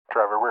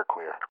Trevor, we're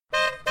clear.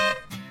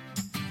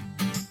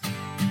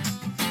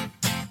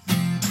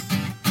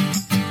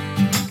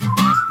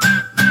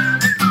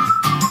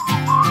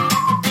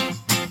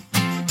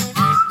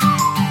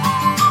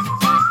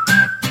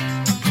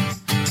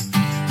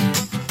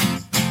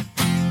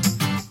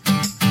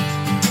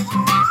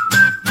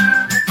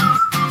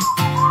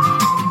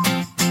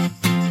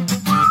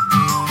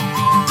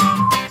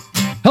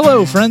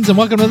 Hello, friends, and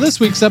welcome to this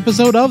week's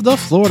episode of The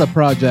Florida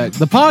Project,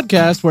 the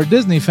podcast where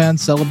Disney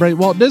fans celebrate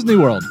Walt Disney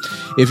World.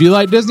 If you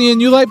like Disney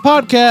and you like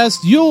podcasts,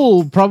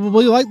 you'll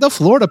probably like The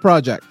Florida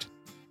Project.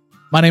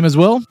 My name is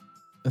Will.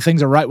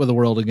 Things are right with the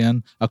world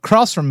again.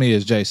 Across from me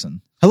is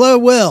Jason. Hello,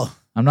 Will.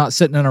 I'm not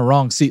sitting in a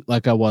wrong seat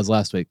like I was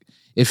last week.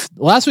 If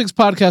last week's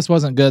podcast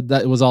wasn't good,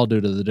 that was all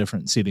due to the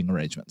different seating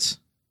arrangements.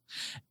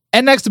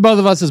 And next to both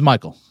of us is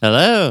Michael.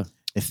 Hello.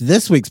 If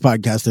this week's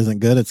podcast isn't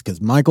good, it's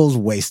because Michael's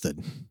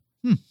wasted.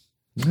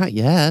 Not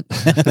yet.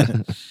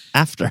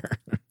 After.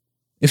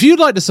 If you'd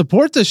like to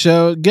support the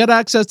show, get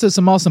access to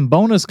some awesome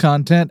bonus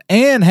content,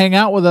 and hang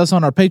out with us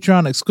on our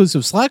Patreon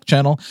exclusive Slack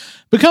channel,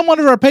 become one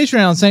of our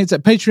Patreon Saints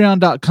at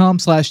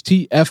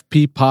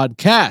patreon.com/TFP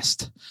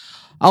podcast.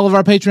 All of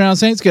our Patreon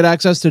Saints get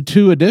access to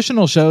 2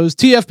 additional shows,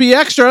 TFP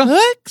Extra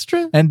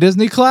and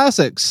Disney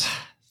Classics.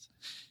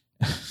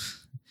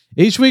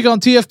 Each week on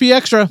TFP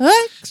Extra,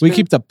 we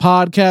keep the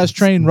podcast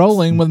train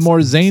rolling with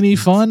more zany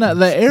fun,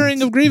 the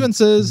airing of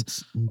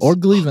grievances or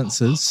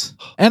grievances,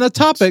 and a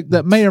topic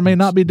that may or may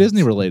not be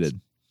Disney related.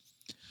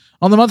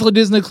 On the monthly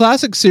Disney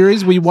Classics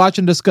series, we watch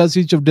and discuss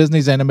each of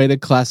Disney's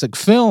animated classic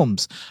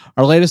films.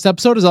 Our latest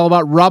episode is all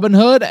about Robin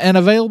Hood and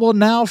available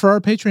now for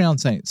our Patreon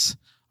Saints.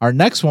 Our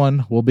next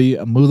one will be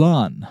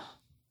Mulan.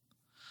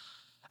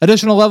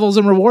 Additional levels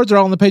and rewards are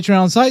all on the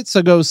Patreon site,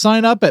 so go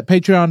sign up at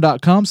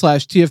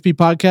patreon.com/TFP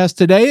podcast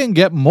today and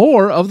get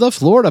more of the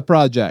Florida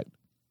Project.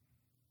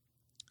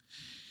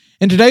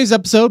 In today's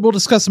episode, we'll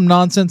discuss some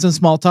nonsense and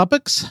small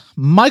topics.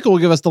 Michael will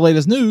give us the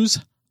latest news.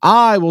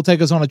 I will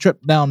take us on a trip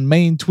down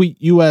Main Tweet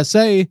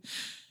USA.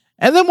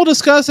 And then we'll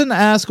discuss and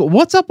ask,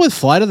 what's up with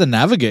Flight of the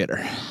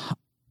Navigator?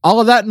 All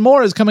of that and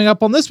more is coming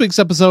up on this week's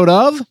episode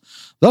of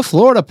The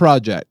Florida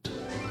Project.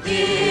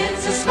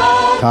 It's a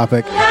small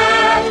Topic.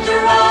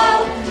 after all.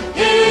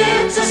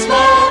 It's a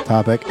small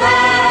Topic.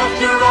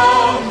 after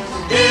all.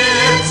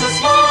 It's a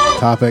small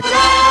Topic.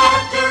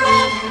 after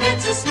all.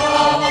 It's a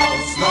small.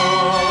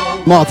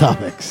 Small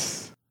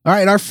topics. All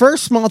right, our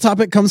first small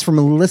topic comes from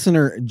a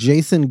listener,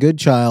 Jason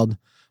Goodchild.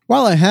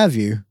 While I have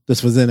you,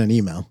 this was in an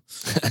email.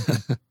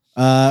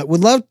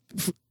 Would love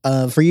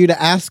for you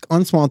to ask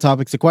on Small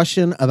Topics a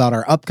question about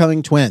our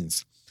upcoming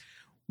twins.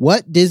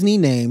 What Disney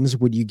names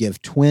would you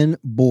give twin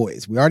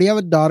boys? We already have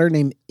a daughter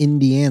named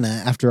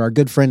Indiana after our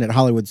good friend at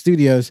Hollywood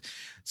Studios,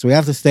 so we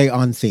have to stay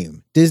on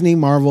theme. Disney,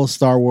 Marvel,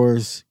 Star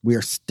Wars, we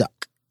are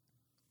stuck.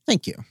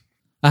 Thank you.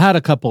 I had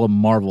a couple of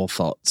Marvel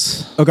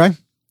thoughts. Okay.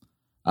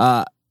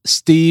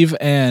 Steve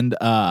and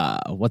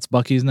what's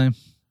Bucky's name?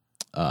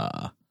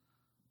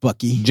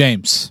 Bucky.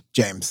 James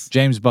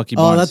Bucky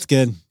Barnes. Oh, that's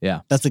good. Yeah.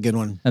 That's a good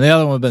one. And the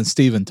other one would have been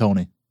Steve and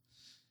Tony.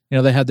 You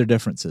know, they had their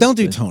differences. Don't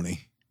do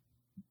Tony.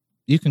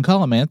 You can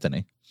call him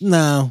Anthony.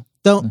 No,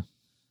 don't.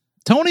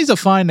 Tony's a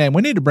fine name.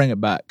 We need to bring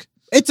it back.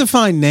 It's a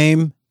fine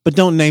name, but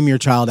don't name your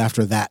child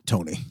after that,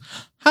 Tony.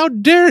 How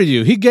dare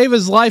you? He gave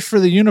his life for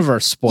the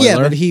universe, spoiler. Yeah,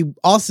 but he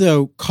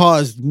also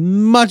caused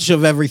much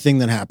of everything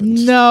that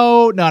happened.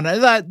 No.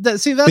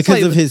 See, that's because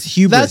like, of his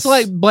hubris. That's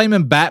like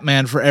blaming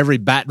Batman for every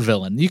Bat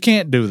villain. You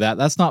can't do that.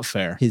 That's not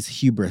fair. His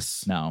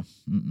hubris. No.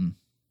 Mm-mm.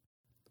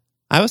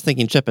 I was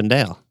thinking Chip and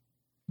Dale.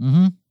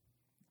 Mm-hmm.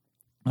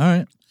 All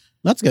right.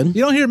 That's good.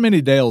 You don't hear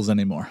many Dales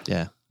anymore.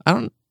 Yeah.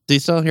 Do you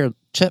still hear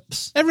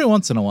Chips? Every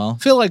once in a while.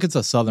 I feel like it's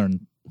a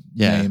Southern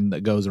name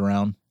that goes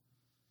around.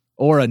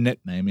 Or a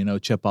nickname,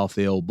 Chip off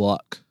the old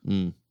block.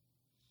 Mm.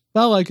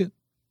 I like it.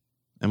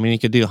 I mean, you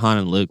could do Han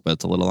and Luke, but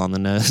it's a little on the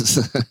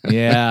nose.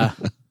 Yeah.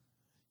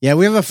 Yeah,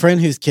 we have a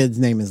friend whose kid's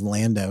name is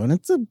Lando, and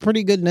it's a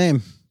pretty good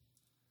name. I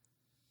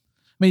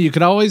mean, you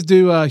could always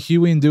do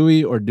Huey and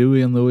Dewey, or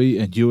Dewey and Louie,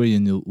 and Huey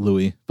and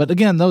Louie. But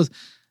again, those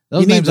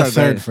you names need are a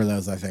third very, for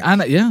those, I think. I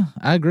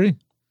agree.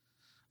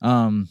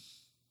 We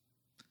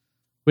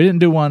didn't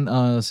do one.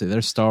 Let's see.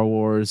 There's Star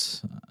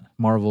Wars,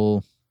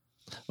 Marvel.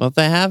 Well, if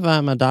they have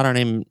a daughter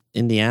named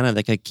Indiana,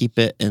 they could keep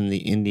it in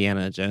the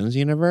Indiana Jones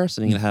universe,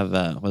 and you could have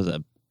was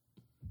it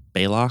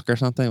Baylock or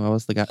something? What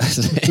was the guy's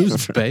name?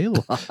 Who's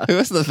Baylock? Who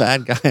was the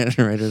bad guy in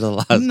Raiders of the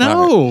Lost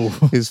No, Ark?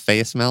 Whose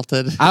face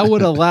melted. I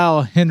would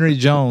allow Henry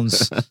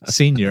Jones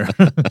Sr.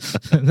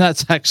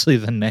 That's actually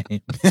the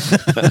name.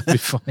 That'd be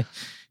funny.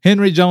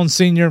 Henry Jones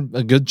Sr.,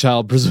 a good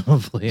child,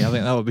 presumably. I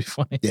think that would be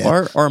funny.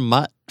 Yeah. Or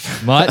Mutt.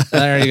 Mutt,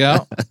 there you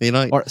go.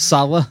 Or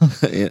Sala.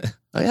 Yeah.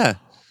 Oh, yeah.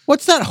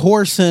 What's that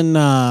horse in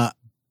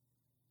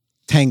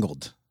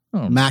Tangled?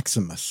 Oh.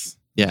 Maximus.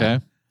 Yeah. Okay.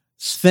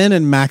 Sven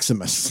and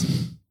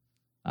Maximus.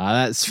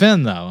 That's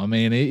Finn, though. I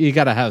mean, you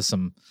got to have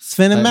some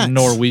Sven and Max.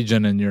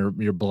 Norwegian in your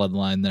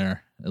bloodline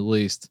there, at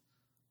least.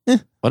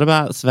 What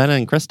about Sven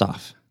and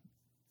Kristoff?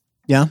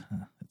 Yeah.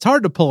 It's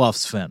hard to pull off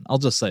Sven. I'll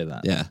just say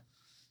that. Yeah.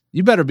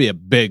 You better be a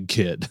big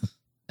kid.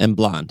 And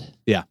blonde.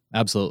 Yeah,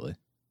 absolutely.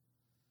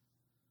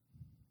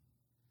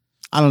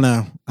 I don't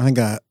know. I think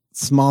a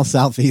small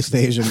Southeast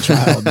Asian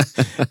child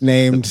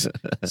named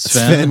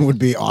Sven would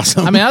be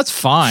awesome. I mean, that's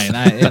fine.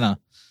 All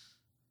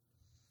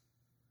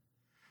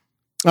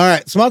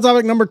right. Small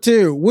topic number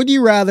 2. Would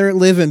you rather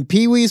live in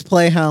Pee-wee's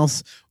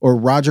Playhouse or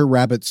Roger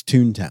Rabbit's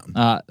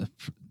Toontown?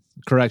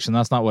 Correction,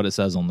 that's not what it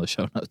says on the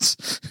show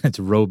notes. It's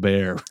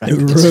Robert.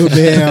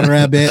 Robert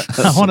Rabbit.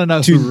 I want to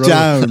know who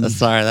Toontown.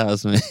 Sorry, that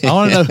was me. I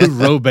want to know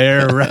who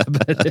Robert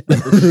Rabbit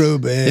is.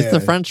 Robert. It's the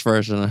French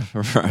version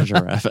of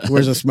Roger Rabbit.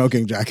 Wears a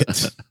smoking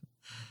jacket.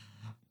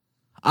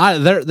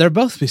 They're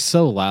both be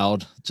so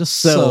loud.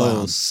 Just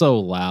so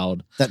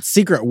loud. That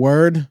secret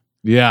word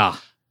Yeah.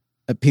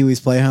 at Pee-wee's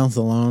Playhouse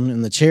alone,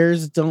 and the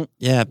chairs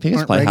Yeah, Piggy's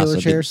aren't Playhouse regular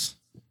would chairs.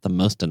 be the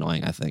most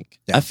annoying, I think.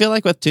 Yeah. I feel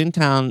like with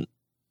Toontown,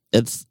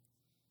 it's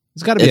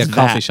It's got to be a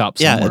coffee vast. shop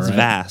somewhere. Yeah, it's right?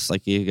 vast.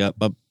 Like you go,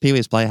 but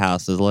Pee-wee's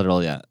Playhouse is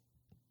literally a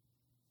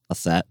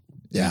set.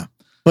 Yeah.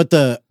 But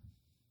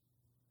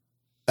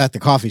at the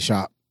coffee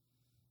shop,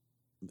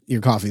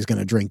 your coffee's going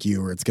to drink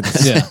you, or it's going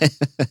to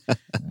Yeah.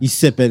 you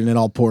sip it and it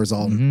all pours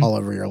all Mhm.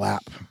 over your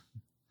lap.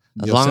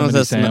 As long as Yosemite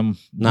it's Sam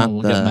not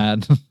will the- get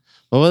mad.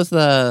 What was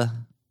the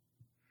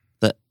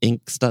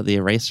ink stuff, the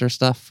eraser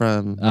stuff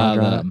from Roger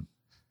Rabbit?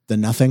 The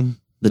nothing.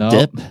 the no,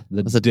 dip?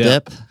 the Was it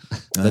dip. dip?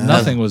 The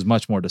nothing was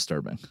much more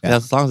disturbing. Yeah,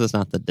 as long as it's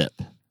not the dip.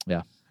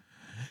 Yeah,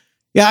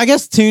 I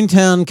guess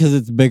Toontown because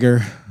it's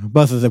bigger.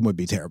 Both of them would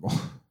be terrible.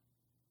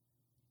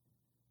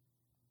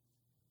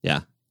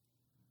 Yeah.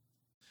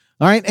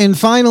 All right, and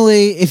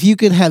finally, if you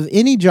could have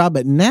any job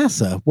at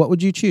NASA, what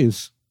would you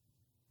choose?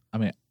 I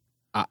mean,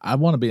 I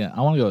want to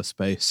go to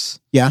space.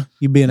 Yeah,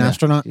 you'd be an Yeah.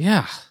 astronaut.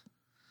 Yeah.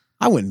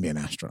 I wouldn't be an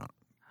astronaut.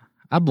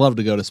 I'd love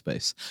to go to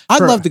space. I'd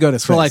For- love to go to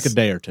space for like a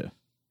day or two.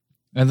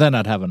 And then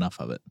I'd have enough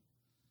of it.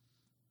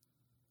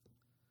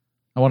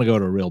 I want to go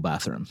to a real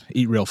bathroom,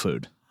 eat real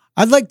food.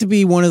 I'd like to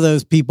be one of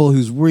those people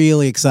who's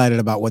really excited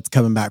about what's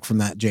coming back from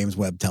that James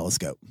Webb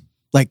telescope.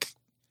 Like,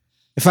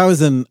 if I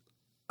was an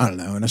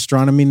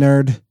astronomy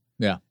nerd,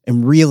 Yeah.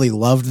 and really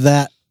loved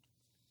that,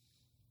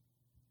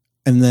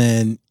 and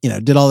then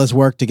did all this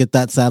work to get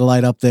that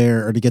satellite up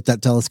there or to get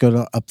that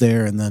telescope up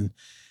there, and then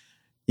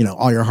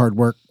all your hard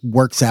work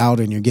works out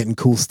and you're getting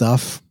cool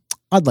stuff.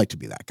 I'd like to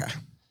be that guy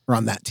or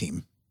on that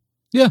team.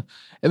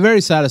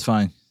 Very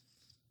satisfying.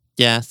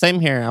 Yeah,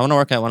 same here. I want to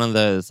work at one of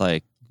those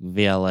like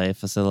VLA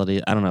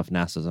facilities. I don't know if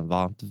NASA's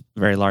involved.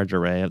 Very large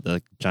array of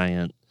the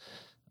giant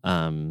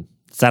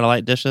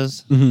satellite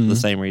dishes. Mhm. The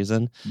same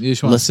reason. You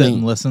just want to sit Listening.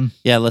 and listen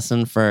Yeah,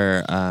 listen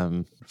for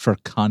for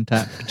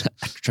contact.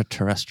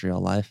 extraterrestrial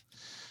life.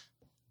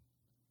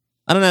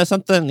 I don't know,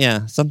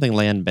 something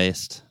land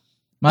based.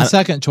 My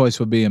second choice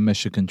would be a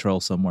mission control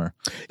somewhere.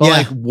 But Yeah.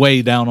 like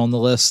way down on the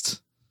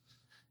list.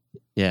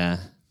 Yeah.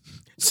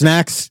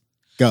 Snacks,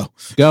 go.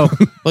 Go.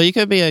 Well, you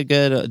could be a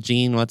good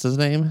Gene. What's his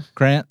name?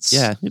 Krantz.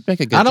 Yeah, you'd make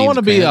a good. I don't Gene want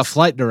to be a Kranz.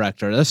 flight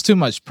director. That's too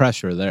much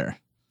pressure there.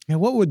 Yeah,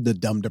 what would the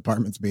dumb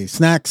departments be?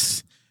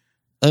 Snacks,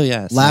 Oh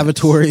yeah,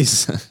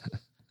 lavatories.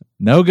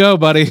 No go,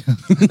 buddy.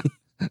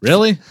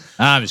 Really?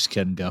 I'm just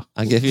kidding. Go.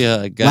 I'll give you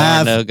a go.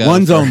 Lav, No go.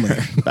 one's for only.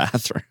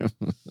 bathroom.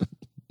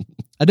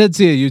 I did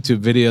see a YouTube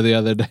video the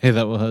other day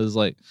that was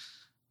like,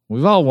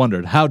 we've all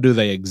wondered how do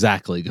they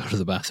exactly go to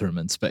the bathroom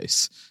in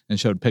space, and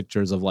showed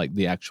pictures of like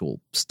the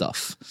actual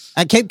stuff.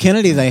 At Cape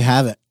Kennedy, they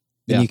have it,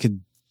 and Yeah. you could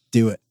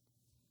do it.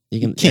 You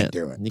You can can't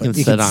do it. You but can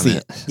sit on see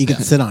it. You can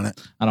sit on it.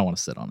 I don't want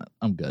to sit on it.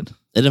 I'm good.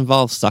 It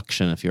involves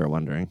suction, if you were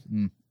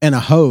wondering. And a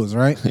hose,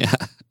 right? Yeah.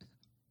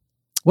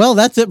 Well,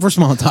 that's it for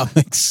small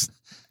topics.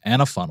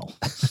 And a funnel.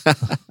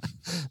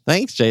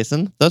 Thanks,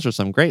 Jason. Those were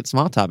some great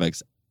small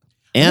topics.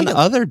 And think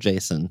other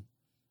Jason.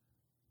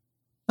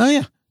 Oh,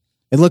 yeah.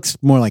 It looks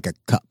more like a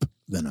cup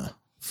than a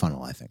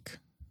funnel, I think,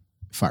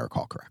 if I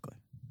recall correctly.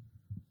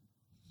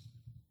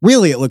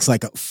 Really, it looks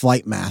like a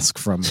flight mask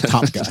from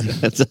Top Gun.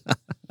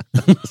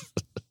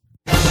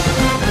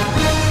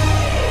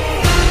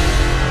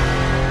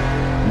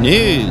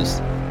 News.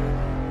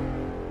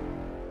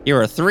 Here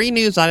are 3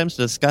 news items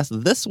to discuss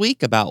this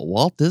week about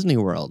Walt Disney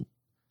World.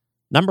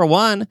 Number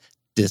 1,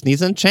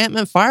 Disney's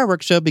Enchantment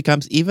fireworks show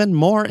becomes even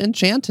more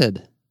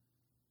enchanted.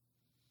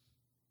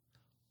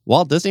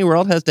 Walt Disney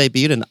World has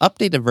debuted an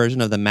updated version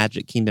of the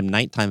Magic Kingdom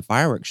nighttime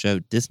fireworks show,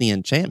 Disney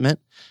Enchantment,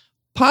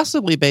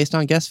 possibly based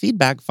on guest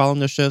feedback following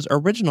the show's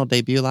original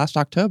debut last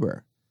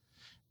October.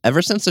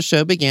 Ever since the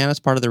show began as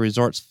part of the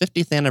resort's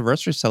 50th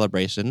anniversary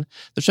celebration,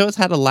 the show has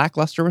had a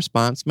lackluster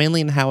response, mainly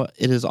in how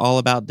it is all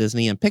about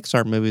Disney and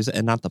Pixar movies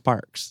and not the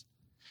parks.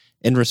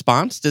 In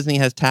response, Disney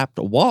has tapped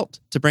Walt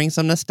to bring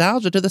some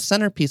nostalgia to the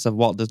centerpiece of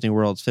Walt Disney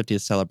World's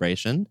 50th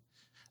celebration.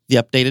 The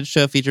updated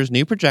show features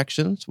new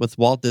projections, with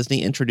Walt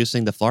Disney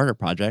introducing the Florida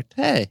Project,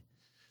 hey,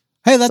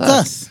 That's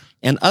us.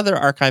 and other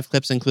archive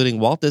clips including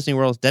Walt Disney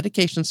World's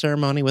dedication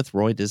ceremony with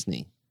Roy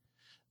Disney.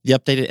 The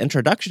updated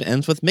introduction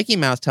ends with Mickey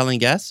Mouse telling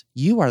guests,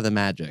 "You are the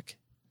magic."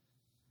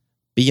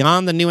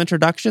 Beyond the new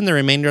introduction, the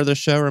remainder of the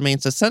show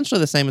remains essentially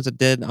the same as it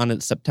did on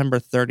its September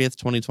 30th,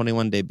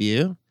 2021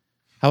 debut.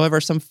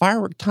 However, some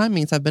firework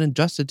timings have been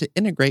adjusted to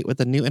integrate with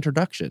the new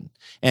introduction.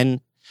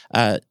 And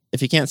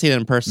if you can't see it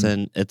in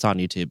person, it's on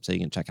YouTube, so you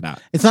can check it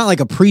out. It's not like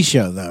a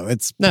pre-show, though.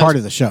 It's part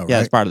of the show, right? Yeah,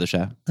 it's part of the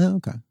show. Oh,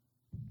 okay.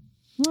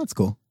 Well, that's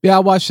cool. Yeah, I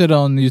watched it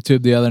on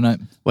YouTube the other night.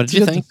 What did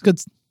you think?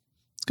 It's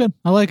good.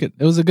 I like it.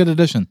 It was a good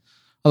addition.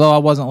 Although I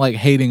wasn't like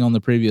hating on the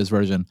previous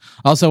version.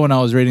 Also, when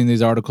I was reading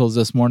these articles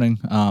this morning,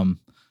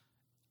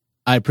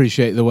 I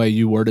appreciate the way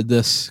you worded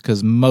this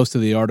because most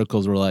of the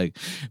articles were like,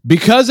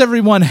 because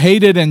everyone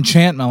hated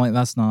enchantment. I'm like,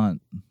 that's not.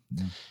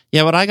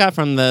 Yeah, what I got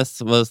from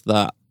this was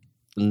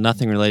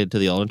nothing related to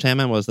the old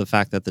enchantment was the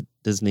fact that the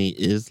Disney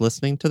is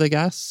listening to the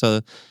guests.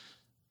 So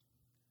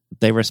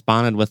they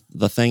responded with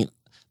the thing.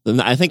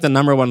 I think the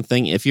number one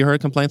thing, if you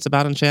heard complaints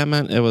about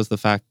enchantment, it was the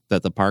fact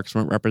that the parks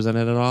weren't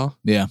represented at all.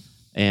 Yeah.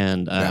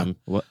 And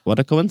what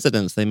a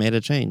coincidence. They made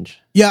a change.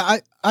 Yeah,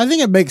 I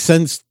think it makes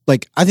sense.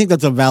 Like, I think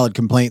that's a valid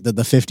complaint that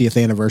the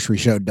 50th anniversary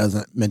show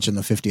doesn't mention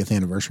the 50th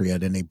anniversary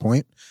at any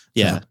point.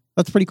 Yeah. So,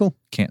 that's pretty cool.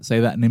 Can't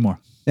say that anymore.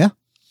 Yeah.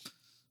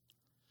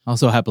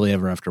 Also, Happily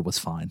Ever After was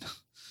fine.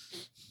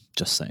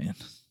 Just saying.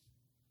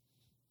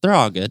 They're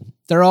all good.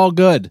 They're all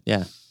good.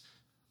 Yeah.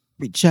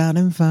 Reach out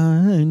and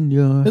find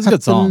your It's a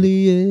good song.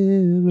 Happily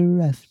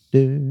Ever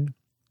After.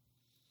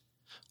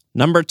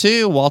 Number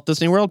 2, Walt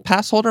Disney World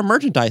pass holder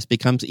merchandise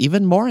becomes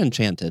even more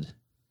enchanted.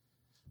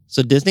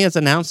 So Disney has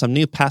announced some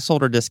new pass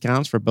holder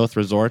discounts for both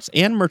resorts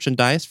and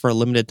merchandise for a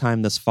limited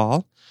time this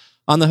fall.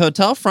 On the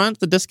hotel front,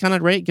 the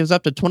discounted rate gives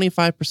up to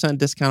 25%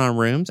 discount on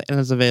rooms and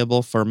is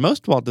available for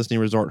most Walt Disney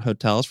Resort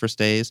hotels for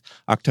stays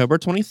October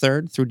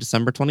 23rd through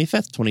December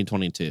 25th,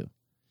 2022.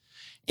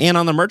 And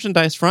on the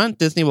merchandise front,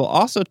 Disney will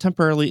also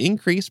temporarily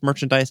increase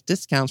merchandise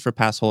discounts for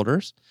pass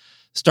holders.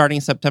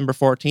 Starting September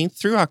 14th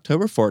through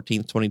October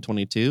 14th,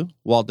 2022,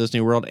 Walt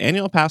Disney World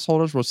annual pass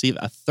holders will receive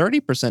a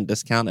 30%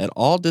 discount at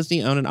all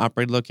Disney-owned and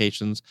operated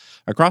locations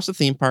across the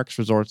theme parks,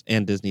 resorts,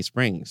 and Disney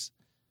Springs.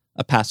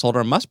 A pass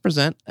holder must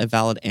present a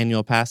valid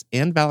annual pass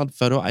and valid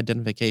photo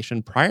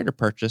identification prior to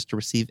purchase to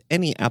receive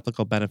any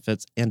applicable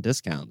benefits and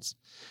discounts.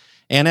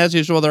 And as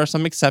usual, there are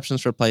some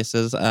exceptions for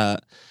places.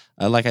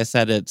 Like I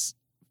said, it's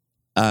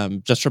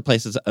just for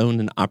places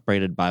owned and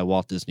operated by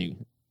Walt Disney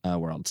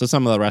World. So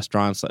some of the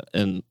restaurants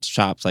and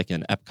shops, like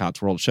in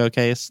Epcot's World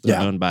Showcase, they're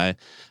owned by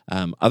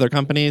other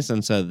companies,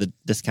 and so the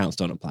discounts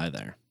don't apply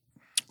there.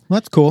 Well,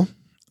 that's cool.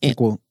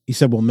 You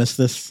said we'll miss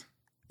this?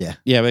 Yeah.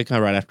 Yeah, we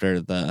come right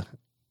after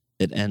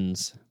it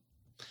ends.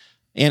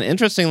 And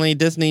interestingly,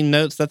 Disney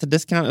notes that the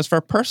discount is for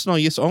personal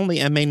use only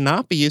and may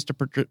not be used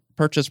to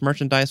purchase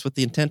merchandise with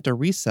the intent to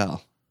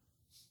resell.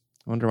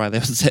 I wonder why they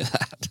would say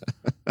that.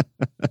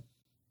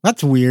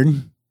 That's weird.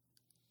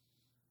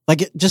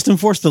 Like, just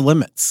enforce the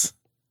limits.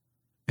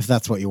 If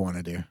that's what you want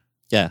to do.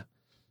 Yeah.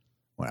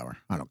 Whatever.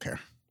 I don't care.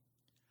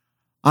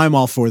 I'm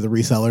all for the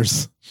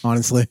resellers,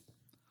 honestly.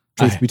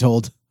 Truth be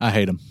told. I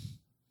hate them.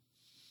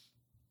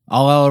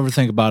 All I'll ever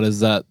think about is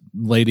that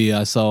lady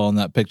I saw on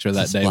that picture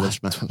that day with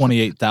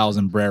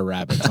 28,000 Brer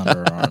Rabbits under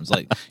her arms.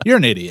 Like, you're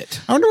an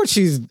idiot. I wonder what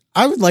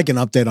I would like an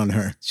update on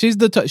her.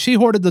 She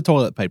hoarded the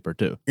toilet paper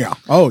too. Yeah.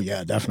 Oh,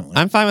 yeah, definitely.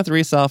 I'm fine with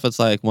resell if it's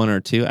like 1 or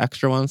 2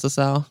 extra ones to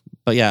sell.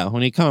 But yeah,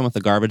 when you come in with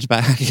a garbage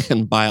bag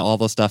and buy all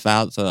the stuff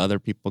out so other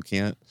people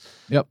can't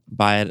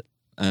buy it,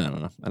 I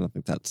don't know. I don't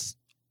think that's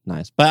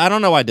nice. But I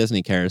don't know why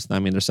Disney cares. I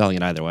mean, they're selling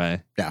it either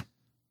way. Yeah.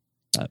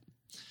 But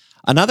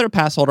another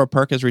pass holder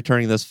perk is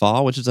returning this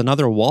fall, which is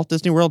another Walt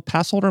Disney World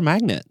pass holder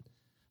magnet.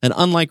 And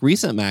unlike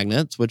recent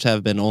magnets, which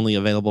have been only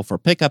available for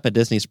pickup at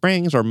Disney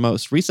Springs or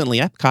most recently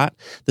Epcot,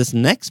 this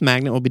next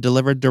magnet will be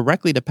delivered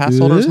directly to pass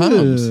holders'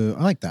 homes.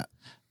 I like that.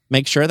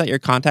 Make sure that your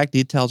contact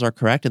details are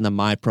correct in the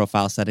My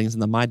Profile settings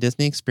in the My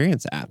Disney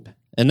Experience app.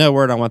 And no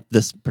word on what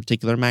this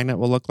particular magnet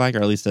will look like, or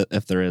at least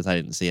if there is, I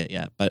didn't see it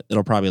yet. But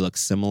it'll probably look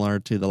similar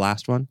to the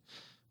last one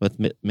with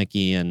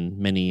Mickey and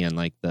Minnie and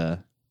like I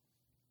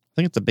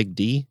think it's a big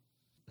D.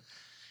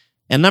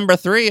 And number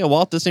 3, a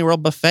Walt Disney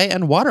World buffet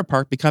and water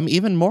park become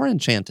even more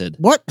enchanted.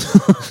 What?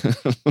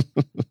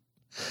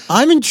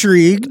 I'm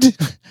intrigued.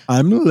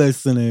 I'm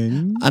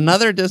listening.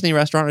 Another Disney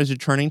restaurant is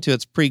returning to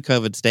its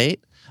pre-COVID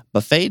state.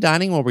 Buffet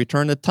dining will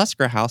return to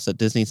Tusker House at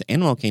Disney's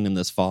Animal Kingdom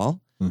this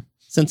fall.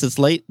 Since its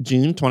late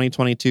June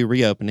 2022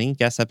 reopening,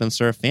 guests have been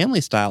served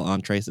family-style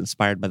entrees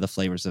inspired by the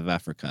flavors of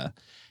Africa.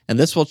 And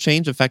this will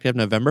change effective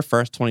November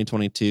 1st,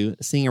 2022,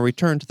 seeing a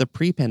return to the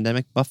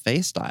pre-pandemic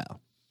buffet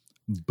style.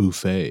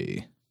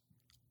 Buffet.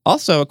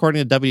 Also,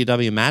 according to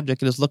WW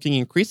Magic, it is looking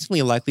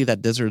increasingly likely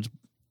that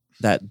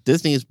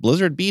Disney's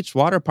Blizzard Beach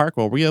water park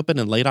will reopen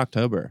in late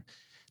October.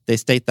 They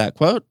state that,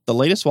 quote, the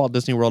latest Walt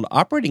Disney World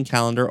operating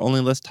calendar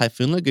only lists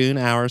Typhoon Lagoon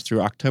hours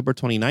through October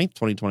 29th,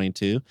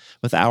 2022,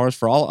 with hours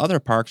for all other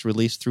parks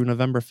released through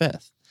November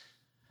 5th.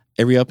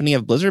 A reopening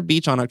of Blizzard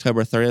Beach on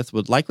October 30th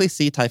would likely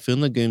see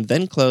Typhoon Lagoon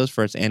then close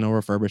for its annual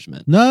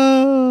refurbishment.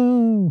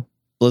 No!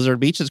 Blizzard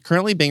Beach is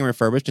currently being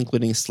refurbished,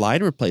 including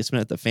slide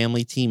replacement at the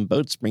Family Team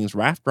Boat Springs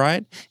raft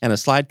ride and a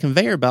slide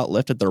conveyor belt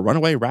lift at the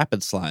Runaway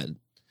Rapid slide.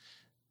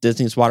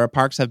 Disney's water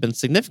parks have been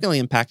significantly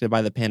impacted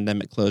by the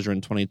pandemic closure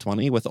in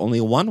 2020, with only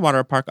one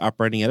water park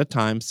operating at a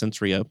time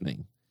since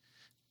reopening.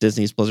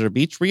 Disney's Blizzard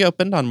Beach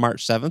reopened on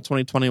March 7th,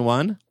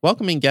 2021,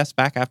 welcoming guests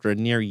back after a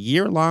near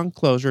year-long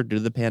closure due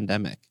to the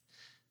pandemic.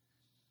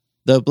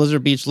 Though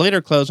Blizzard Beach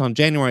later closed on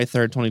January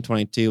 3rd,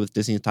 2022, with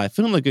Disney's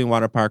Typhoon Lagoon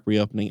Water Park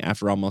reopening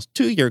after almost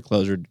 2-year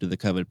closure due to the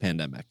COVID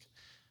pandemic.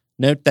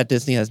 Note that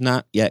Disney has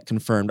not yet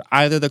confirmed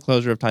either the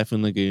closure of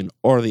Typhoon Lagoon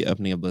or the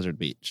opening of Blizzard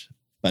Beach,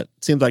 but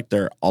it seems like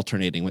they're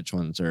alternating which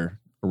ones are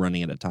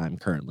running at a time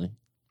currently. I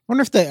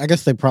wonder if I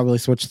guess they probably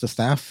switched the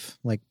staff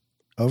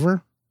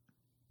over.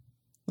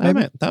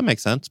 That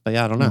makes sense, but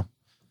yeah, I don't know.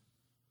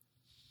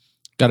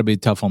 Got to be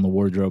tough on the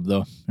wardrobe,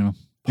 though.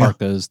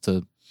 Parkas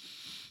to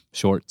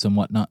shorts and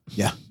whatnot.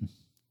 Yeah.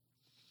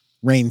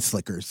 Rain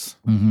slickers.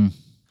 Mm-hmm.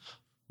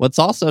 What's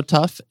also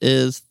tough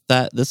is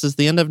that this is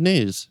the end of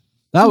news.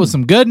 That was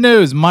some good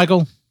news,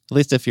 Michael. At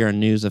least if you're a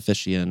news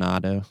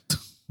aficionado.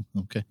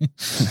 Okay. During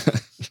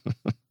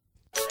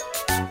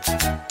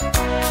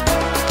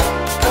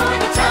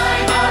the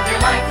time of your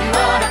life, you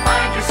ought to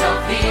find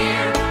yourself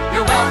here.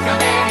 You're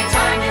welcome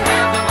anytime you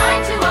have the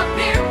mind to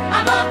appear.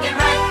 I'm looking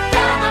right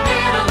down the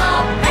middle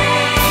of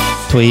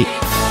Main Tweet.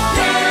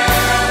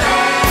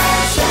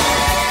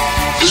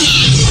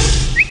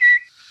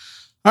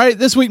 All right,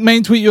 this week,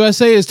 Main Tweet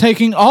USA is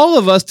taking all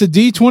of us to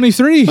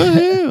D23.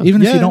 Woo-hoo.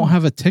 Even if you don't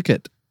have a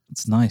ticket.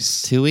 It's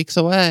nice. 2 weeks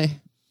away.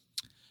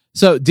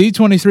 So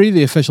D23,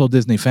 the official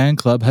Disney fan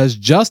club, has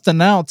just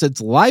announced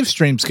its live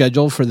stream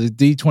schedule for the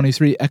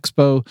D23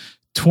 Expo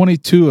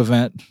 22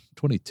 event.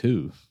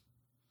 22?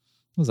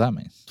 What does that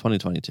mean?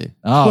 2022.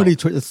 Oh,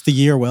 It's the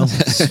year, Will.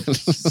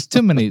 it's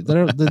too many.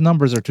 The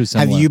numbers are too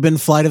similar. Have you been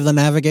Flight of the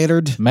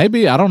Navigator?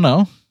 Maybe. I don't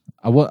know.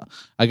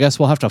 I guess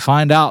we'll have to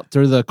find out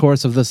through the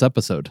course of this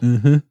episode.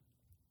 Mm-hmm.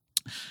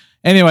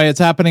 Anyway, it's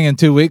happening in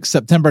 2 weeks,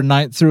 September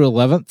 9th through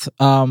 11th.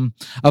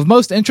 Of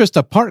most interest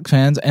to park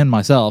fans and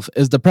myself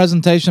is the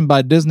presentation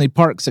by Disney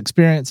Parks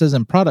Experiences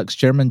and Products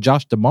Chairman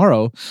Josh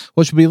D'Amaro,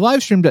 which will be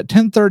live streamed at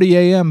 10:30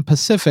 a.m.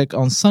 Pacific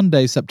on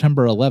Sunday,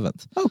 September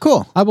 11th. Oh,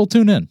 cool. I will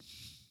tune in.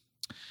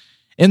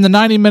 In the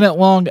 90-minute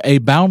long A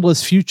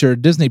Boundless Future,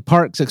 Disney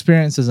Parks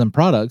Experiences and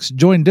Products,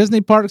 join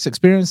Disney Parks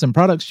Experience and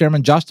Products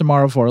Chairman Josh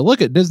D'Amaro for a look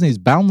at Disney's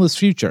boundless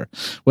future,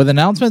 with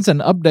announcements and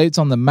updates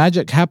on the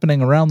magic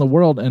happening around the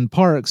world in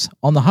parks,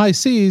 on the high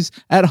seas,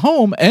 at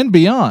home, and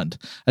beyond.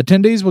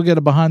 Attendees will get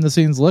a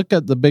behind-the-scenes look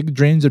at the big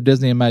dreams of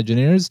Disney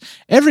Imagineers.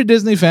 Every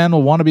Disney fan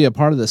will want to be a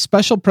part of this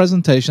special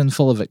presentation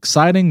full of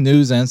exciting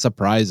news and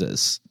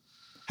surprises.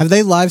 Have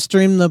they live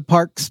streamed the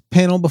parks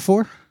panel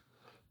before?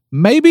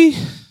 Maybe.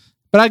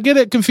 But I get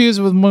it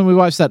confused with when we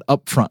watched that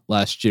Upfront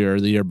last year or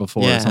the year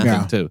before or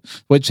something too,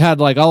 which had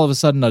all of a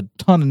sudden a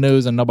ton of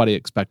news and nobody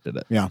expected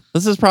it. Yeah.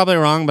 This is probably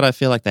wrong, but I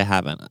feel like they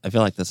haven't. I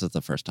feel like this is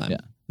the first time. Yeah.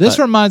 This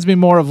reminds me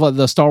more of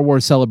the Star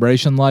Wars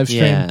Celebration live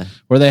stream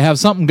where they have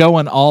something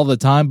going all the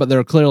time, but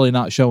they're clearly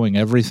not showing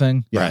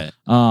everything. Right.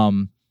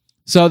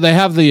 So they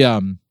have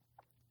the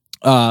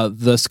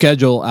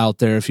schedule out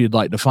there if you'd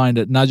like to find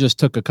it. And I just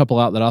took a couple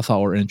out that I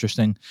thought were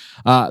interesting.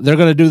 They're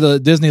going to do the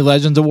Disney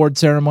Legends Award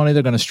ceremony.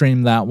 They're going to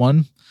stream that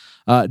one.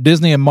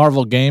 Disney and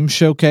Marvel Games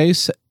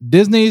Showcase.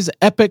 Disney's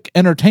Epic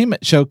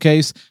Entertainment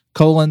Showcase,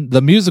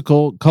 the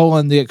musical,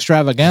 the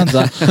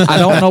extravaganza. I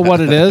don't know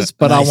what it is,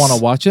 but I want to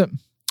watch it.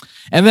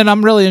 And then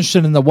I'm really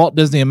interested in the Walt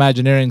Disney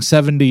Imagineering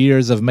 70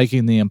 Years of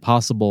Making the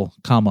Impossible,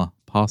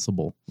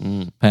 Possible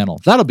panel.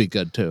 That'll be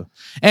good too.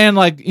 And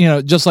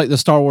just like the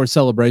Star Wars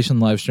Celebration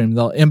live stream,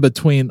 they'll in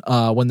between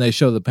when they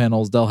show the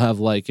panels, they'll have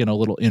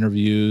little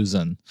interviews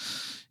and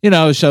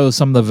show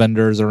some of the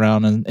vendors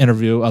around and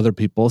interview other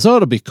people. So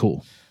it'll be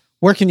cool.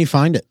 Where can you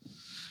find it?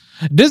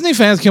 Disney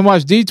fans can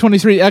watch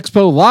D23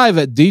 Expo live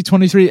at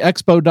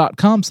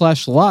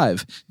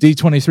d23expo.com/live,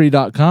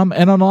 d23.com,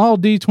 and on all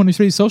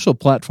D23 social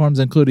platforms,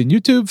 including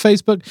YouTube,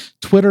 Facebook,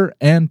 Twitter,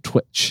 and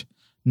Twitch.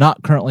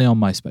 Not currently on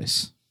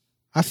MySpace.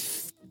 I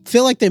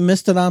feel like they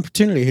missed an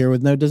opportunity here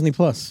with no Disney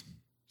Plus.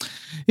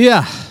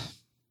 Yeah,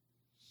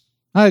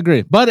 I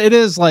agree. But it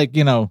is it'd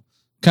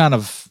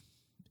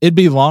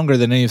be longer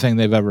than anything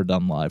they've ever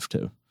done live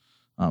too.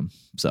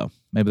 So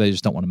maybe they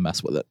just don't want to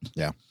mess with it.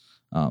 Yeah.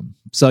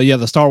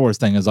 The Star Wars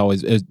thing is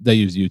always, they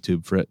use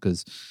YouTube for it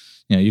because,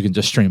 you can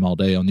just stream all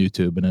day on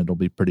YouTube and it'll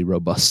be pretty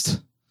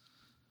robust.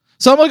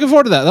 So I'm looking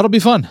forward to that. That'll be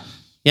fun.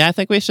 Yeah, I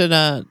think we should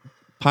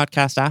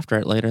podcast after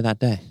it later that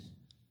day.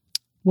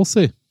 We'll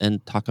see.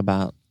 And talk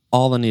about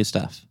all the new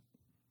stuff.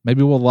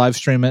 Maybe we'll live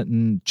stream it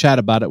and chat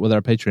about it with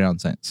our Patreon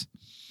saints.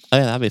 Oh,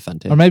 yeah, that'd be fun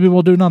too. Or maybe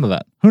we'll do none of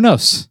that. Who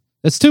knows?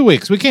 It's 2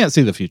 weeks. We can't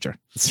see the future.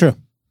 It's true.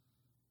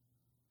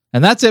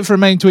 And that's it for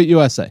Main Tweet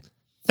USA.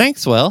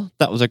 Thanks, Will.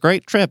 That was a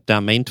great trip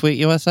down Main Tweet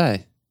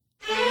USA.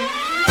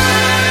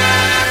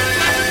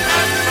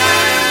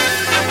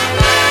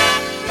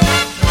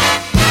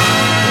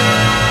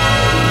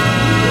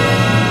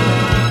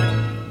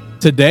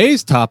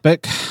 Today's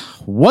topic,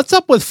 what's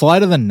up with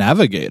Flight of the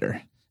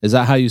Navigator? Is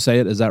that how you say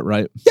it? Is that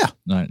right? Yeah.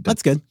 All right, good.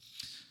 That's good.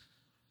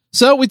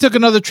 So we took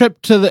another trip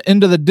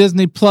into the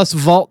Disney Plus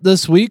vault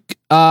this week.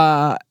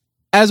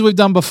 As we've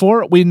done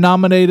before, we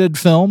nominated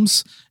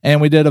films and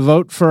we did a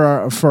vote for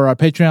our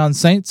Patreon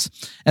saints.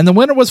 And the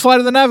winner was Flight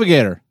of the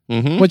Navigator,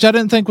 which I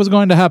didn't think was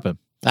going to happen.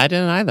 I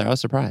didn't either. I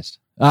was surprised.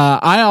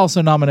 I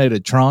also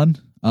nominated Tron,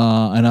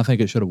 and I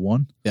think it should have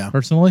won. Yeah.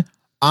 Personally.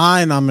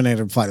 I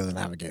nominated Flight of the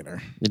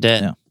Navigator, You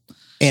did. Yeah.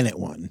 and it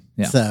won.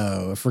 Yeah.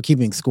 So if we're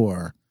keeping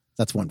score,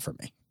 that's one for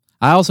me.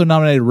 I also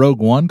nominated Rogue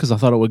One because I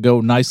thought it would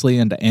go nicely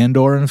into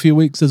Andor in a few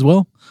weeks as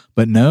well.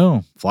 But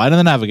no, Flight of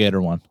the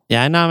Navigator won.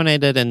 Yeah, I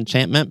nominated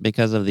Enchantment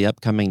because of the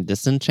upcoming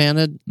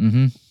Disenchanted.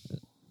 Mm-hmm.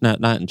 No,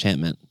 not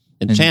Enchantment.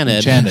 Enchanted.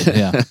 Enchanted,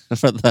 yeah.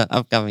 For the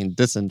upcoming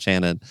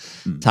Disenchanted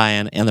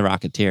tie-in and the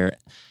Rocketeer.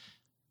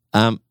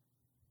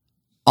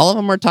 All of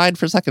them were tied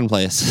for second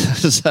place.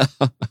 So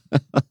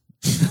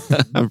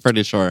I'm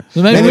pretty sure.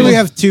 So Maybe we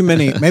have too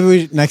many.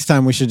 Maybe next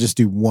time we should just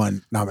do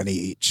one nominee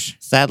each.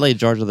 Sadly,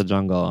 George of the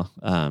Jungle.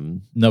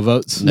 No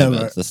votes. No No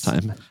votes this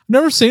time.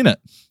 Never seen it.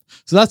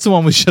 So that's the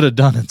one we should have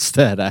done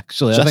instead,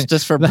 actually. I think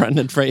Just for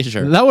Brendan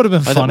Fraser. that would have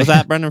been funny. Was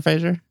that Brendan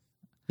Fraser?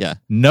 Yeah.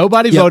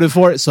 Nobody Yep. voted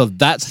for it, so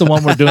that's the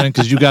one we're doing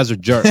because you guys are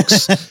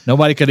jerks.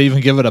 Nobody could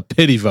even give it a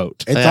pity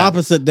vote. It's Yeah.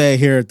 opposite day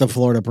here at the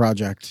Florida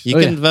Project. You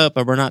Oh, can yeah. vote,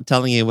 but we're not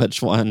telling you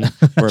which one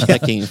we're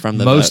picking from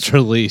the Most vote.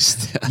 or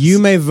least. You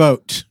may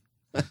vote.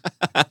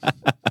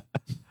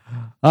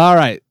 All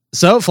right.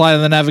 So Flight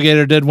of the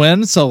Navigator did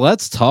win, so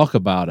let's talk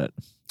about it.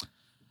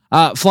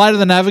 Flight of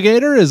the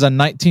Navigator is a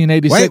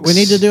 1986. Wait, we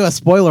need to do a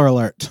spoiler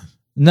alert.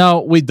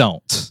 No, we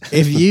don't.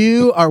 If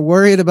you are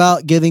worried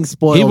about getting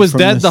spoiled, He was from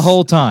dead this the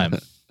whole time.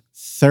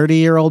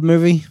 30-year-old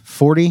movie,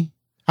 40.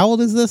 How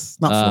old is this?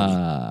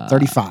 Not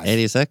 40. 35.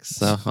 86,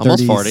 so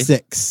almost 40.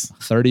 36.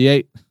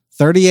 38.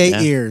 38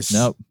 Yeah. years.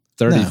 Nope.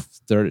 30. No.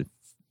 30.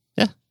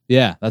 Yeah.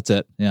 Yeah, that's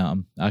it. Yeah,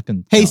 I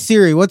can. Hey count.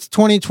 Siri, what's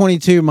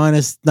 2022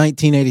 minus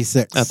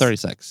 1986?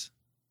 36.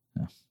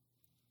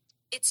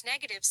 It's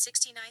negative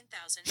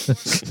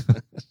 69,000.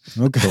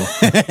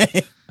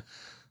 Okay.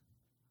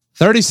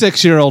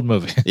 36-year-old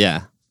movie.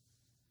 Yeah.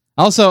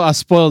 Also, I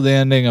spoiled the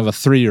ending of a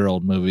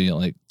 3-year-old movie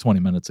like 20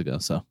 minutes ago.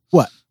 So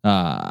What?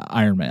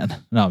 Iron Man.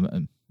 No,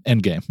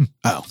 Endgame.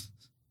 Oh.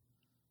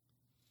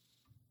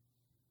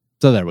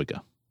 So there we go.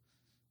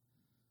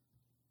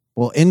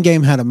 Well,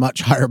 Endgame had a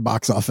much higher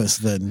box office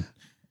than.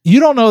 You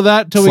don't know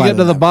that till we Flight get of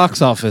to the the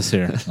box office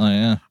here. Oh,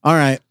 yeah. All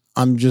right.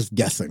 I'm just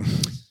guessing.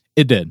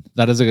 It did.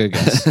 That is a good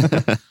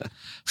guess.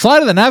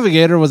 Flight of the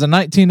Navigator was a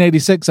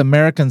 1986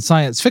 American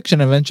science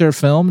fiction adventure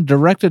film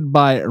directed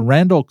by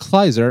Randall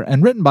Kleiser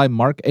and written by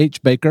Mark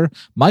H. Baker,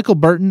 Michael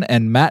Burton,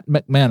 and Matt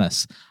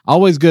McManus.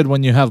 Always good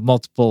when you have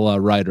multiple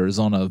writers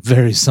on a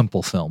very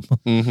simple film.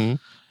 Mm-hmm.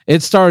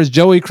 It stars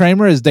Joey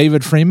Kramer as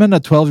David Freeman, a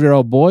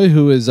 12-year-old boy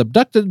who is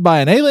abducted by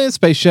an alien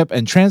spaceship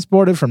and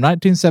transported from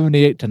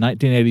 1978 to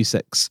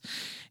 1986.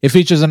 It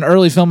features an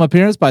early film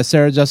appearance by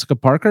Sarah Jessica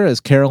Parker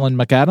as Carolyn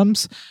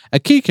McAdams, a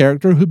key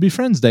character who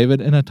befriends David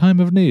in a time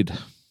of need.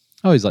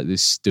 I always like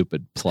these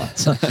stupid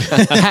plots.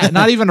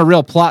 Not even a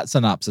real plot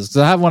synopsis,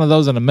 because I have one of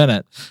those in a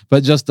minute,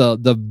 but just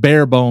the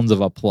bare bones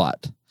of a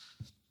plot.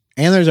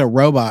 And there's a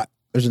robot.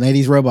 There's an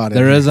 80s robot in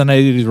There there. is an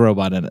 80s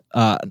robot in it,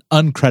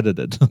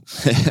 uncredited.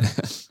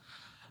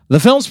 The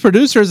film's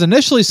producers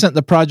initially sent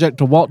the project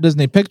to Walt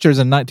Disney Pictures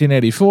in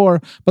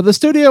 1984, but the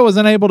studio was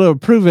unable to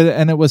approve it,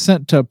 and it was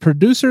sent to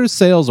Producers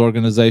Sales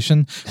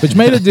Organization, which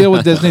made a deal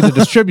with Disney to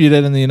distribute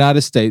it in the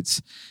United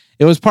States.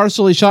 It was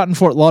partially shot in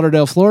Fort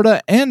Lauderdale, Florida,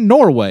 and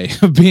Norway,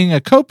 being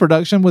a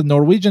co-production with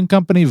Norwegian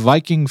company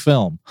Viking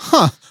Film.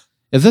 Huh.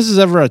 If this is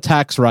ever a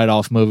tax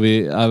write-off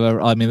movie,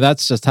 I mean,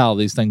 that's just how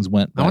these things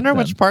went. I wonder back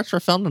then. which parts were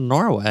filmed in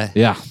Norway.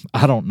 Yeah,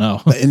 I don't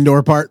know. The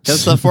indoor parts.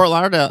 Because the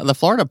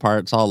Florida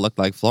parts all look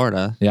like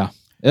Florida. Yeah.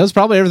 It was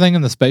probably everything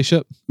in the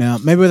spaceship. Now,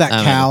 maybe with that I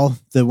mean- cow,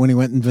 that when he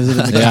went and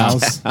visited the Yeah.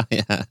 cows.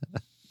 Yeah.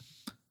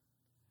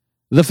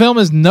 The film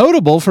is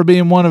notable for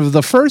being one of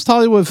the first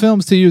Hollywood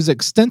films to use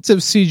extensive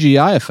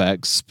CGI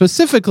effects.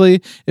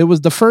 Specifically, it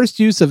was the first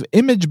use of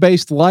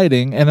image-based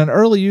lighting and an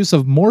early use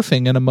of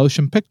morphing in a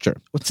motion picture.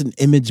 What's an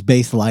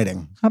image-based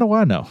lighting? How do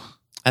I know?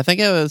 I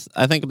think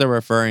they're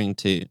referring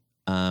to,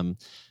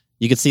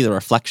 you could see the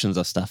reflections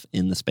of stuff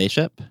in the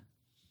spaceship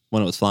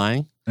when it was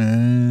flying.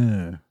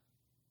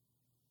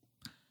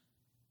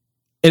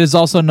 It is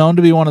also known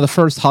to be one of the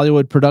first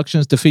Hollywood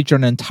productions to feature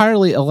an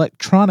entirely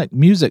electronic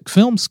music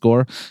film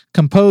score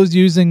composed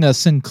using a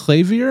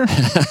synclavier,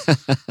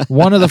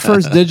 one of the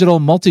first digital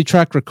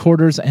multi-track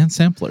recorders and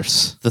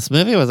samplers. This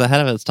movie was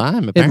ahead of its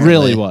time, It apparently.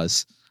 really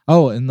was.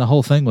 Oh, and the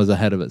whole thing was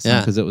ahead of its time Yeah.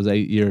 because it was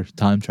 8-year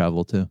time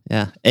travel too.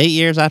 Yeah. 8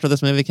 years after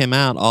this movie came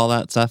out, all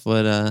that stuff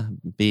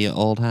would be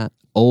old hat.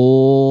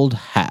 Old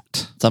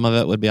hat. Some of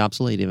it would be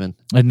obsolete even.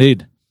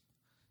 Indeed.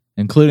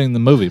 Including the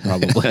movie,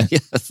 probably.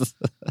 Yes.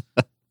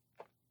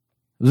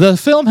 The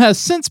film has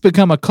since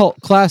become a cult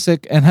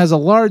classic and has a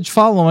large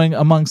following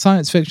among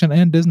science fiction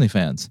and Disney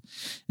fans.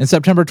 In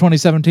September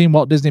 2017,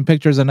 Walt Disney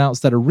Pictures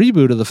announced that a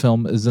reboot of the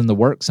film is in the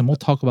works, and we'll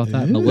talk about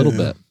that in a little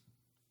bit.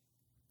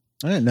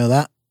 I didn't know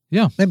that.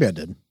 Yeah. Maybe I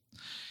did.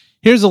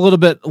 Here's a little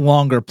bit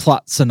longer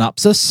plot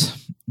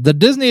synopsis. The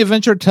Disney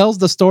adventure tells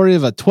the story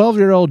of a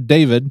 12-year-old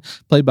David,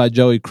 played by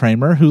Joey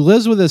Kramer, who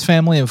lives with his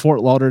family in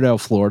Fort Lauderdale,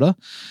 Florida.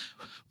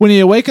 When he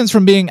awakens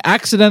from being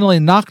accidentally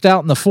knocked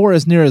out in the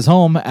forest near his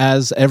home,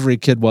 as every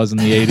kid was in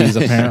the 80s,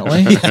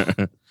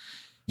 apparently,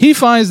 He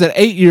finds that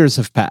 8 years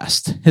have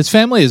passed. His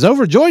family is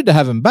overjoyed to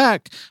have him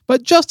back,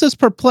 but just as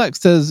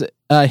perplexed as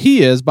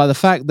he is by the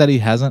fact that he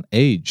hasn't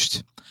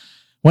aged.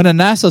 When a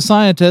NASA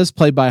scientist,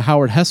 played by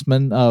Howard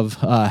Hessman of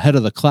Head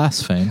of the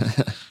Class fame,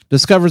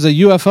 discovers a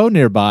UFO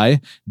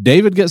nearby,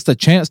 David gets the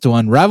chance to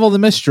unravel the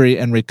mystery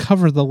and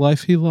recover the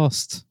life he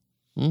lost.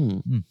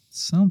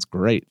 Sounds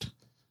great.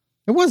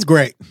 It was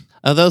great.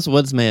 Those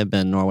woods may have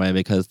been Norway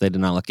because they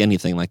did not look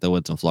anything like the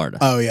woods in Florida.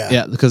 Oh, yeah.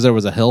 Yeah, because there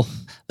was a hill.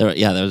 There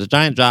was a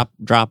giant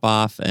drop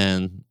off,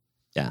 and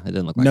it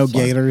didn't look like No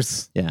Florida.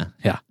 gators.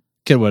 Yeah.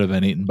 Kid would have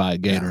been eaten by a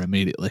gator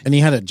immediately. And he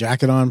had a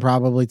jacket on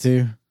probably,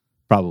 too.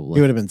 Probably.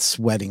 He would have been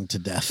sweating to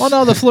death. Well,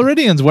 no, the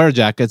Floridians wear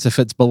jackets if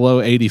it's below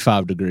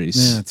 85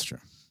 degrees. Yeah, that's true.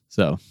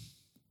 So,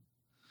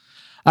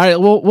 all right,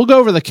 we'll go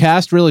over the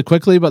cast really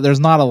quickly, but there's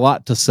not a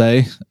lot to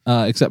say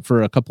except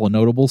for a couple of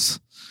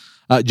notables.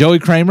 Joey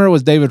Kramer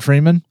was David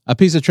Freeman. A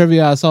piece of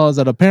trivia I saw is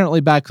that apparently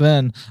back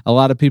then, a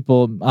lot of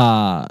people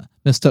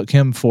mistook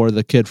him for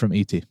the kid from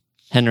E.T.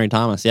 Henry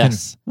Thomas,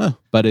 yes.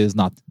 But he is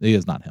not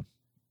him.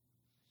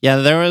 Yeah,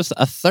 there was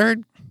a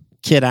third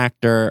kid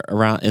actor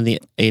around in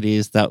the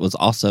 80s that was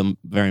also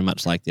very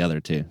much like the other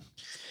two.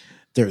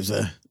 There was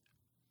a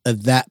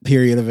that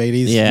period of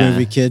 80s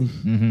movie kid.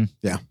 Mm-hmm.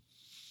 Yeah.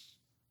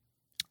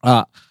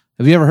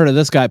 Have you ever heard of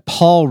this guy?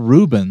 Paul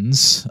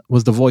Rubens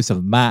was the voice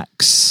of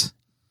Max.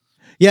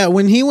 Yeah,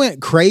 when he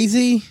went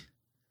crazy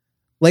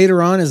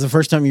later on is the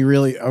first time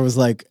I was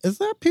like, is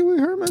that Pee Wee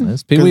Herman?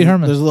 It's Pee Wee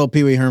Herman. There's little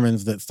Pee Wee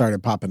Hermans that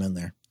started popping in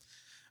there.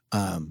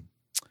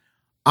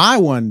 I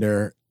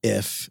wonder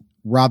if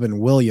Robin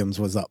Williams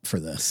was up for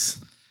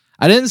this.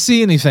 I didn't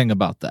see anything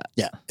about that.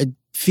 Yeah, it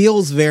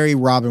feels very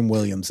Robin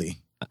Williams-y.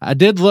 I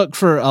did look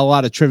for a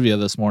lot of trivia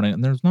this morning,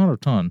 and there's not a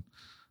ton.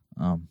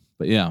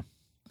 But yeah.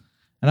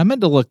 And I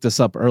meant to look this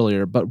up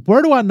earlier, but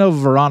where do I know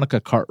Veronica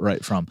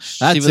Cartwright from?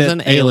 She was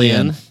an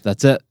alien.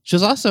 That's it. She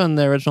was also in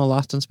the original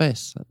Lost in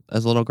Space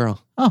as a little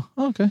girl. Oh,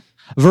 okay.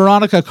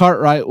 Veronica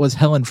Cartwright was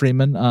Helen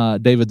Freeman,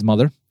 David's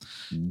mother.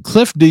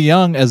 Cliff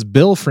DeYoung as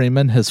Bill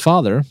Freeman, his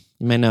father.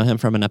 You may know him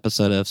from an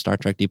episode of Star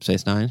Trek Deep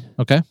Space Nine.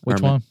 Okay,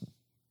 which one?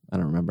 I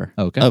don't remember.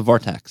 Okay. Oh,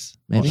 Vortex.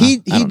 Maybe.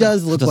 He I don't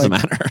does know. look Doesn't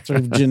like matter. sort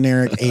of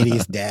generic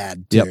 80s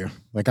dad, too. Yep.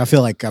 Like, I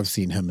feel like I've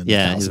seen him in He's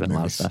 1,000 been in a lot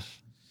of movies. stuff.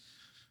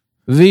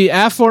 The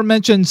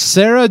aforementioned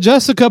Sarah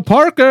Jessica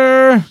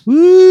Parker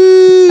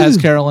as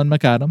Carolyn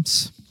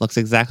McAdams. Looks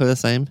exactly the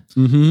same.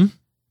 Mm-hmm.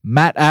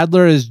 Matt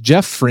Adler is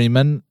Jeff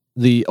Freeman,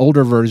 the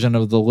older version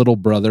of the little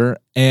brother,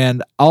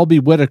 and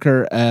Albie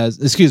Whitaker as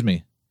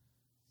Albie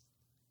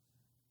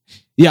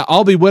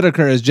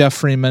Whitaker as Jeff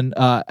Freeman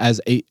as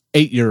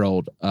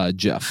 8-year-old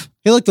Jeff.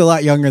 He looked a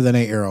lot younger than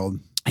 8-year-old.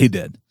 He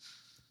did.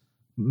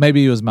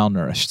 Maybe he was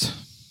malnourished.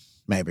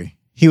 Maybe.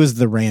 He was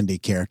the Randy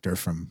character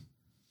from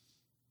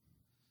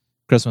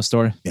Christmas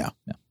Story. Yeah.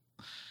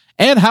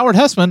 And Howard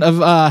Hessman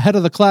of Head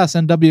of the Class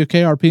and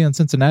WKRP in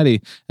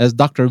Cincinnati as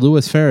Dr.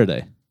 Lewis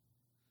Faraday.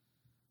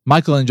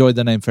 Michael enjoyed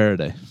the name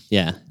Faraday.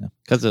 Yeah.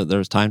 Because there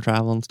was time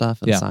travel and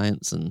stuff and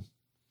science and...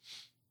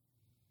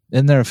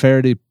 Isn't there a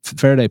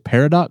Faraday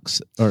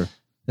paradox? Or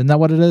isn't that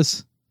what it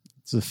is?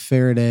 It's a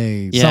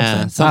Faraday.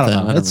 Yeah, something. I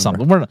don't know. It's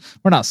something. We're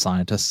not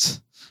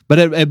scientists. But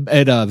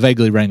it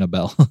vaguely rang a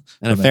bell.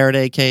 And a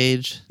Faraday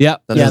cage.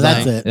 Yep.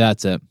 That's it.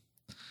 That's it.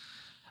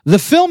 The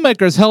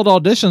filmmakers held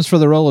auditions for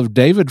the role of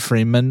David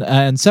Freeman,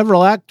 and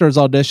several actors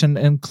auditioned,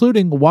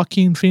 including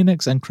Joaquin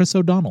Phoenix and Chris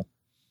O'Donnell.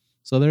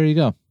 So there you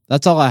go.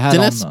 That's all I had.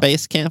 Didn't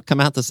Space Camp come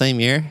out the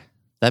same year?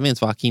 That means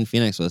Joaquin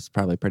Phoenix was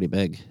probably pretty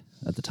big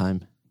at the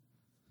time.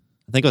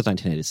 I think it was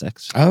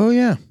 1986. Oh,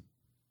 yeah.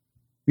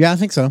 Yeah, I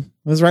think so. It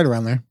was right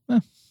around there.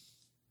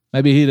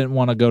 Maybe he didn't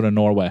want to go to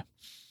Norway.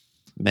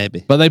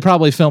 Maybe. But they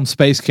probably filmed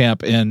Space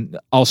Camp in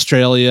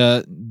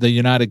Australia, the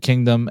United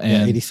Kingdom,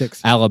 and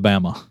 86.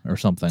 Alabama or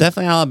something.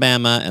 Definitely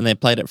Alabama, and they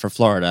played it for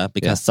Florida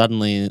because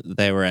suddenly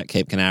they were at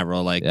Cape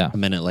Canaveral a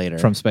minute later.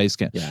 From Space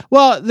Camp. Yeah.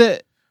 Well,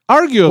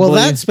 arguably...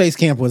 that Space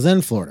Camp was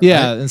in Florida,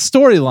 yeah, right? and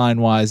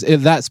storyline-wise,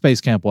 that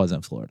Space Camp was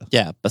in Florida.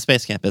 Yeah, but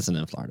Space Camp isn't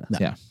in Florida. No.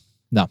 Yeah.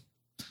 No.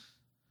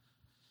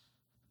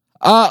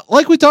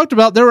 Like we talked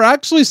about, there were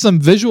actually some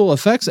visual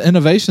effects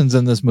innovations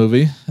in this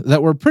movie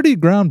that were pretty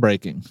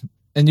groundbreaking.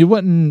 And you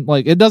wouldn't,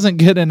 it doesn't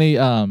get any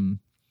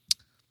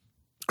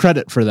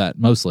credit for that,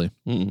 mostly.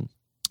 Mm-mm.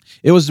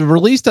 It was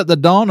released at the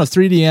dawn of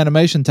 3D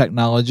animation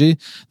technology.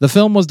 The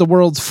film was the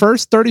world's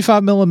first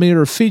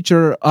 35mm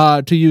feature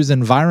to use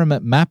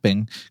environment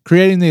mapping,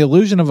 creating the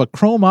illusion of a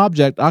chrome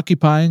object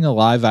occupying a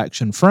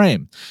live-action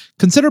frame,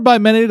 considered by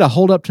many to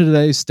hold up to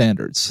today's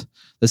standards.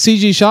 The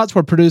CG shots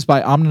were produced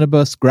by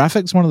Omnibus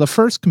Graphics, one of the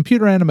first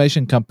computer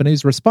animation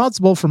companies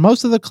responsible for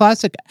most of the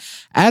classic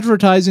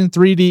advertising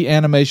 3D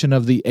animation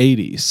of the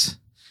 80s.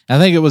 I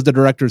think it was the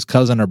director's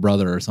cousin or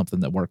brother or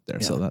something that worked there.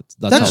 Yeah. So that's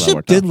that how that shit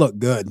worked did out. look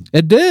good.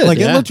 It did.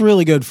 It looked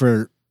really good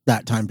for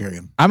that time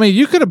period. I mean,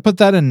 you could have put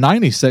that in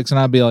 96 and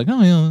I'd be like,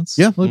 oh,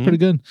 yeah, looked pretty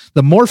good.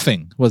 The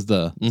morphing was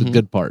the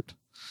good part.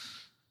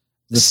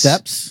 The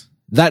steps?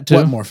 That too.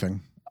 What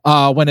morphing?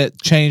 When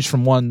it changed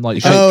from one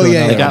shape to yeah,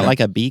 another. They got like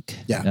a beak.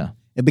 Yeah.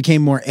 It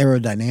became more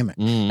aerodynamic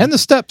And the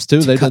steps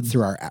too. to They cut did.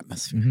 through our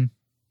atmosphere. Mhm.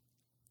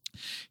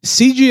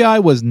 CGI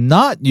was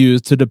not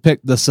used to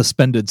depict the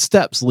suspended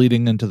steps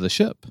leading into the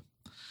ship.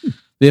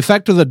 The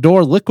effect of the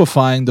door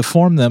liquefying to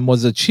form them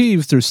was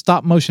achieved through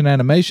stop-motion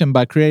animation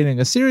by creating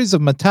a series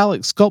of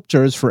metallic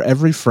sculptures for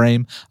every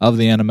frame of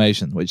the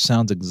animation, which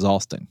sounds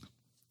exhausting.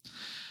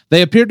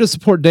 They appeared to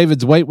support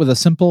David's weight with a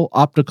simple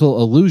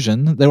optical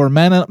illusion. They were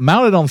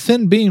mounted on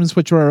thin beams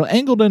which were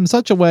angled in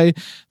such a way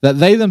that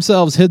they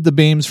themselves hid the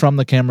beams from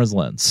the camera's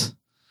lens.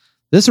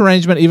 This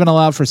arrangement even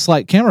allowed for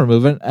slight camera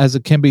movement, as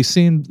it can be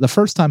seen the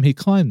first time he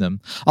climbed them.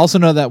 Also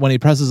know that when he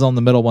presses on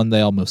the middle one,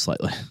 they all move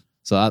slightly.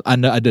 So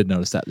I did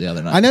notice that the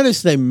other night. I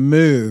noticed they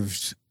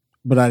moved,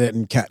 but I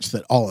didn't catch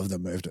that all of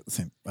them moved at the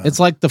same time. It's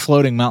like the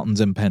floating mountains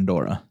in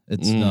Pandora.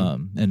 It's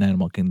in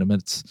Animal Kingdom.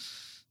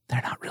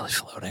 They're not really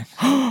floating.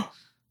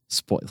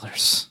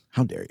 Spoilers.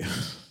 How dare you?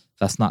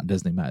 That's not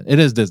Disney magic. It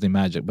is Disney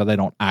magic, but they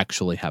don't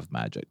actually have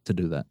magic to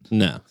do that.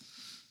 No.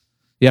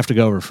 You have to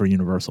go over for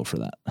Universal for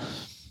that.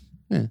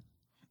 Yeah.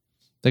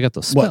 They got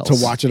those spells. What,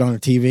 to watch it on a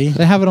TV?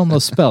 They have it on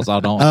those spells. I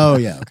don't. Oh,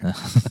 yeah. Okay.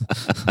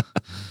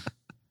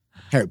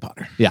 Harry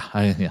Potter. Yeah,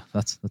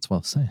 that's what I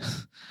was saying.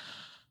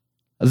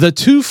 The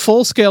two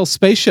full-scale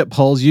spaceship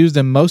hulls used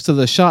in most of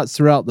the shots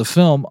throughout the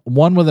film,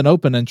 one with an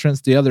open entrance,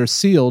 the other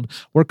sealed,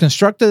 were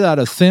constructed out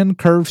of thin,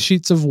 curved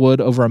sheets of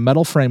wood over a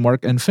metal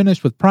framework and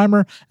finished with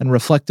primer and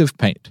reflective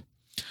paint.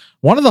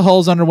 One of the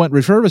hulls underwent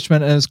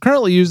refurbishment and is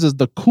currently used as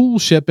the cool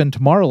ship in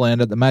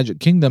Tomorrowland at the Magic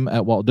Kingdom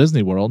at Walt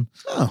Disney World.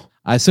 Oh.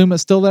 I assume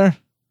it's still there?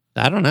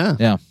 I don't know.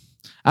 Yeah.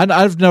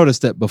 I've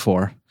noticed it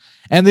before.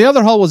 And the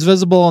other hull was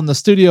visible on the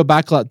studio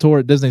backlot tour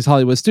at Disney's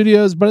Hollywood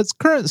Studios, but its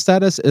current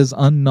status is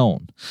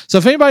unknown. So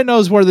if anybody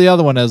knows where the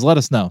other one is, let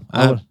us know.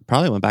 I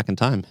probably went back in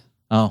time.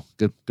 Oh,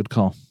 good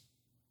call.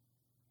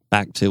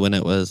 Back to when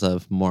it was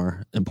of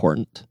more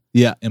important.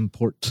 Yeah,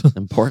 import.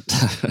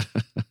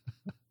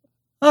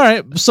 All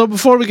right. So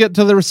before we get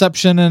to the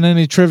reception and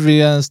any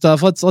trivia and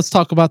stuff, let's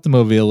talk about the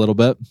movie a little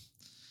bit.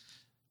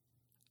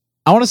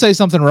 I want to say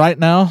something right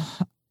now.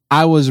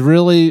 I was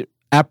really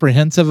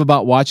apprehensive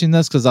about watching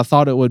this because I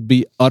thought it would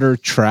be utter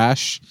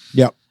trash.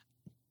 Yep.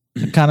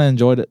 I kind of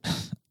enjoyed it.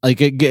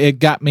 Like it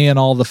got me in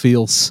all the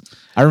feels.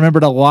 I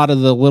remembered a lot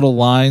of the little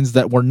lines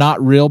that were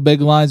not real big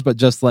lines, but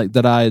just like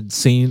that I had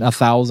seen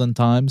 1,000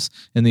 times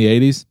in the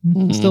 80s.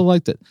 Still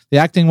liked it. The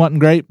acting wasn't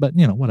great, but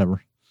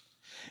whatever.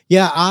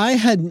 Yeah,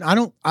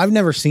 I've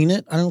never seen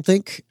it, I don't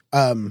think.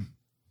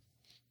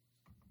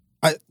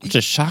 Which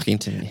is shocking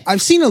to me.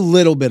 I've seen a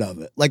little bit of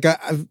it. Like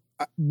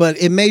but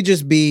it may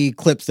just be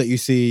clips that you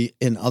see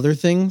in other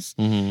things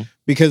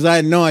because I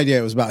had no idea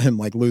it was about him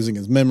like losing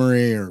his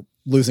memory or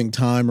losing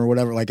time or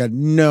whatever. Like I had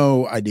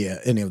no idea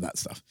any of that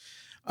stuff.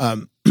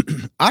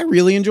 I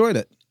really enjoyed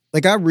it.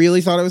 Like I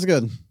really thought it was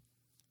good.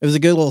 It was a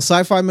good little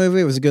sci-fi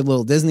movie. It was a good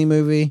little Disney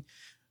movie. It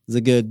was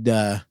a good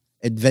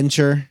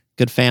adventure.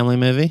 Good family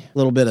movie. A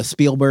little bit of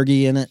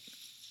Spielberg-y in it.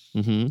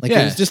 Mm-hmm. Like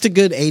it was just a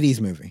good 80s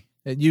movie.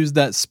 It used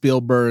that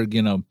Spielberg,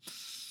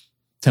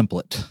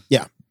 template.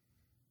 Yeah.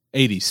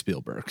 80s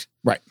Spielberg.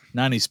 Right.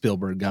 90s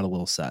Spielberg got a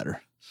little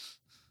sadder.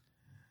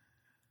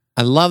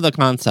 I love the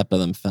concept of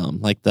them film.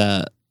 Like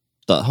the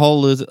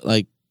whole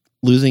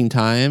losing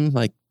time,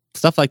 like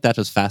stuff like that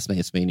just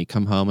fascinates me. And you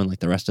come home and like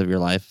the rest of your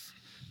life,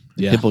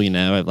 people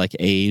have like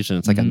aged and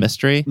it's like a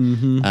mystery.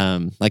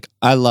 Mm-hmm. Like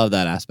I love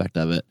that aspect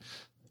of it.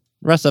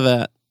 The rest of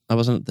it, I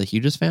wasn't the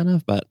hugest fan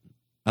of, but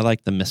I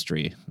like the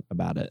mystery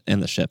about it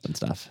and the ship and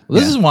stuff. Well,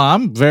 this is why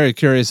I'm very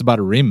curious about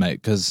a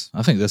remake because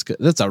I think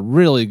that's a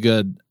really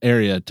good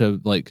area to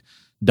like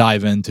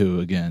dive into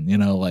again.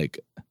 Like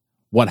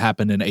what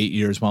happened in 8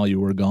 years while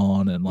you were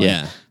gone, and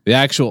like the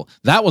actual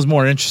that was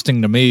more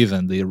interesting to me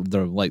than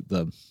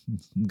the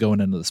going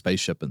into the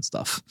spaceship and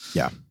stuff.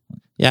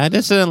 Yeah, I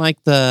just didn't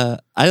like that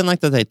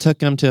they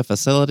took him to a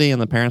facility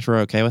and the parents were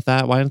okay with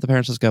that. Why didn't the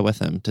parents just go with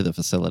him to the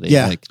facility?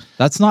 Yeah. Like,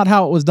 that's not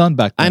how it was done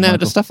back then. I know, Michael.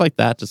 just stuff like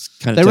that just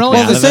kind They of really-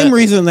 Well, the same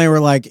reason they were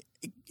like,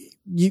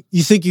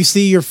 you think you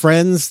see your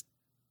friends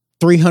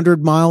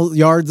 300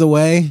 yards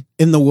away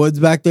in the woods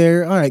back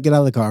there? All right, get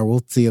out of the car.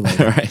 We'll see you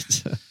later.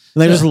 Right. And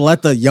they just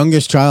let the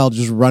youngest child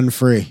just run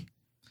free.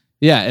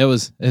 Yeah, it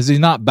was. Is he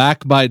not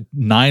back by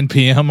 9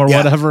 p.m. or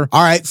whatever?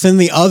 All right, send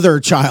the other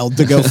child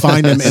to go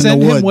find him in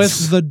Send the woods. him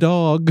with the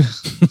dog.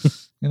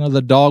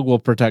 The dog will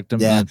protect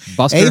him. Yeah.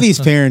 Buster. 80s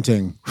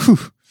parenting. Whew.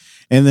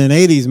 And then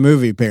 80s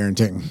movie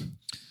parenting.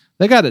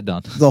 They got it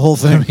done. The whole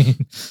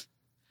thing.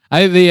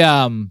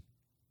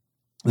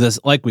 This,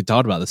 like we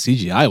talked about, the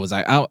CGI was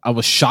I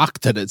was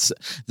shocked that it's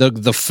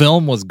the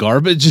film was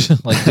garbage,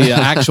 like the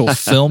actual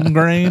film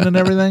grain and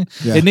everything.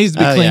 Yeah. It needs to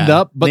be cleaned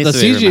up, but the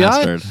Needs to be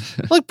CGI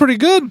remastered. looked pretty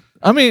good.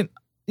 I mean,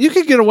 you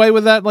could get away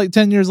with that like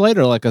 10 years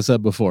later, like I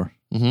said before.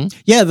 Mm-hmm.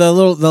 Yeah, the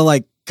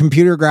like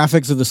computer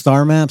graphics of the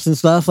star maps and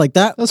stuff like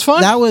that. That's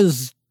fine.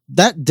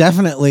 That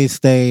definitely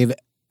stayed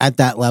at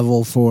that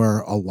level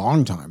for a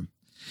long time.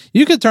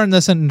 You could turn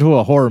this into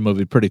a horror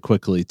movie pretty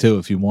quickly too,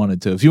 if you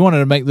wanted to. If you wanted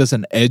to make this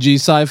an edgy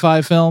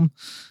sci-fi film,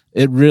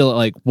 it really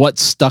like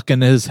what's stuck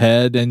in his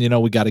head, and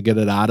we got to get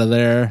it out of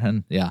there.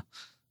 And yeah,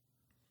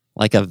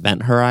 like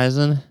Event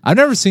Horizon. I've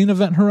never seen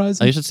Event Oh,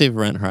 Horizon. you should see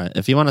Event Horizon.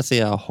 If you want to see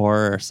a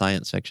horror or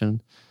science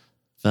fiction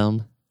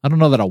film. I don't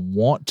know that I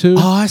want to.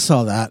 Oh, I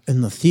saw that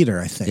in the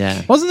theater, I think.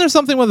 Yeah. Wasn't there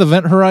something with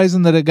Event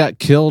Horizon that it got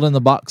killed in the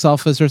box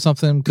office or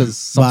something?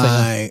 Because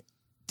By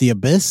The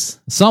Abyss?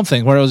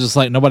 something where it was just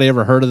like nobody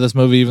ever heard of this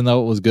movie, even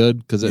though it was good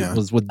because it Yeah.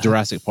 was with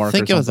Jurassic Park. I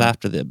think or it was something.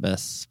 after The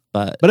Abyss,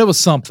 but But it was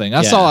something.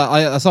 I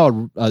Yeah. saw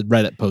a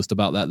Reddit post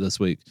about that this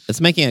week.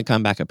 it's making a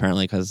comeback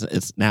apparently because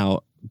it's now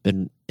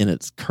been in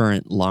its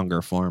current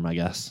longer form, I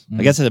guess. I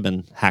Mm. guess it had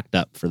been hacked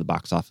up for the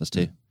box office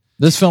too.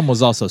 This film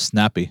was also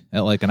snappy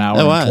at like an hour It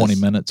and was. 20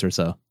 minutes or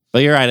so.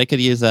 But you're right, it could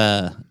use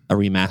a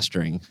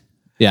remastering.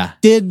 Yeah.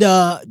 Did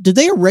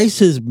they erase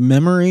his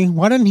memory?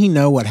 Why didn't he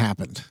know what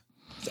happened?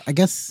 I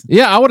guess.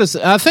 Yeah,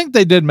 I think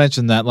they did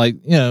mention that, like,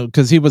 you know,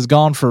 because he was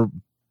gone for,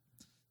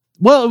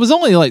 well, it was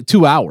only like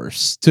 2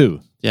 hours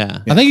too. Yeah.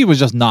 I think he was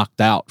just knocked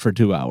out for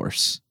 2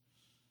 hours.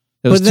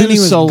 It But then he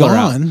was solar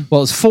gone.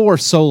 Well, it was 4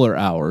 solar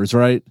hours,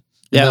 right?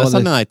 Yeah, it was Because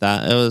something like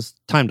that. It was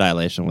time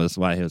dilation was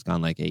why he was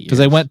gone like 8 years.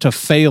 they went to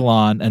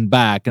Phelan and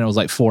back, and it was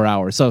like 4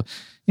 hours. So,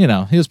 you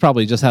know, he was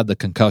probably just had the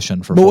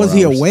concussion for But 4 was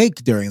he hours. awake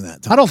during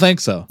that time? I don't think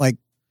so. Like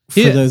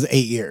for He- those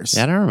 8 years.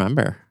 Yeah, I don't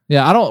remember.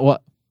 Yeah, I don't.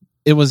 What?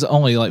 It was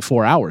only like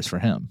 4 hours for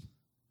him.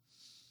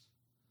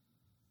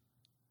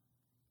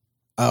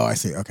 Oh, I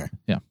see. Okay.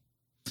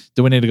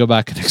 Do we need to go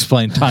back and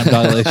explain time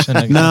dilation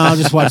again? No, I'll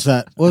just watch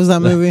that. What was that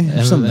movie?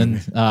 Something.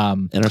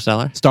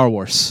 Interstellar? Star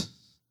Wars.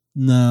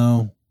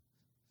 No.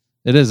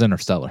 It is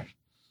Interstellar.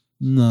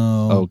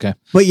 No. Oh, okay.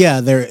 But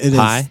yeah, there it is.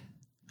 Pie?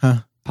 Huh?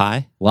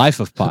 Pie? Life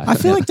of Pi. I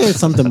feel like there's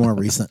something more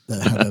recent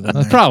that had it in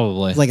there.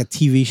 Probably. It's like a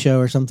TV show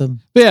or something.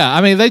 But yeah,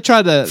 I mean, they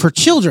tried to. For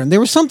children. There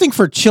was something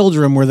for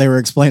children where they were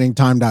explaining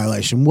time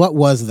dilation. What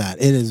was that?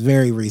 It is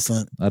very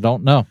recent. I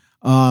don't know.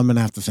 I'm going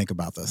to have to think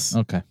about this.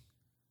 Okay.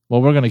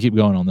 Well, we're going to keep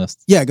going on this.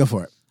 Yeah, go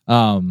for it.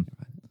 I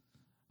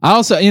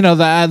also, you know,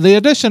 the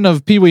addition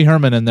of Pee Wee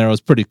Herman in there was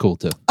pretty cool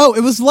too. Oh,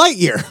 it was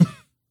Lightyear.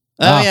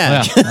 Oh,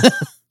 yeah.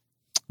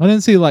 I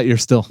didn't see Lightyear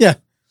still. Yeah.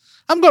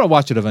 I'm going to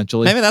watch it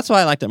eventually. Maybe that's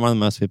why I liked it more than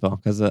most people.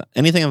 Because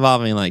anything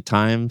involving like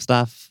time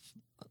stuff,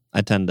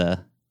 I tend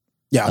to.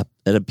 Yeah.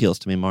 It appeals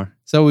to me more.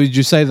 So would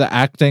you say the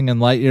acting in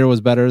Lightyear was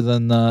better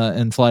than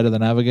in Flight of the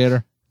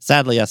Navigator?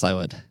 Sadly, yes, I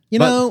would. You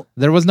But know,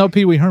 there was no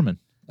Pee Wee Herman,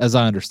 as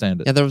I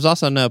understand it. Yeah, there was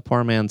also no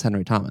poor man's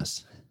Henry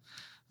Thomas.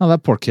 Oh,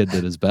 that poor kid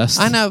did his best.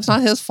 I know it's not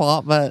his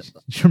fault, but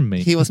You're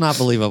mean. he was not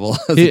believable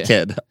as He- a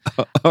kid.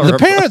 The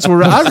parents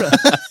were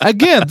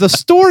again. The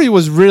story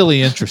was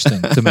really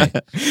interesting to me.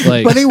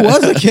 Like, but he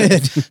was a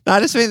kid. No, I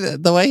just mean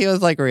the way he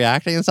was like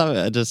reacting and stuff.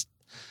 It just,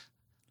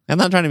 I'm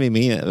not trying to be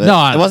mean. But No,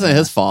 I- it wasn't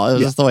his fault. It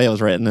was Yeah. just the way it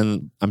was written,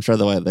 and I'm sure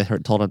the way they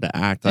told him to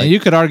act. and Like, you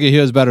could argue he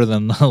was better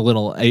than a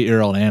little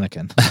 8-year-old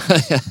Anakin.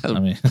 I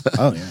mean,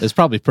 Oh, yeah. it's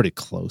probably pretty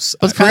close.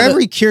 But For kinda-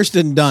 every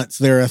Kirsten Dunst,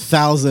 there are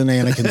 1,000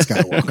 Anakin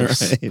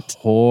Skywalkers. right.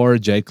 Poor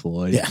Jake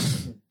Lloyd. Yeah.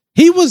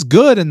 He was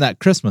good in that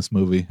Christmas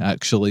movie,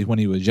 actually, when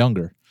he was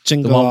younger.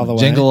 Jingle one all with the way.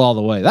 Jingle All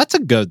the Way. That's a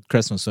good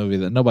Christmas movie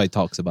that nobody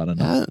talks about I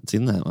enough. haven't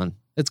seen that one.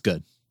 It's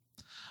good.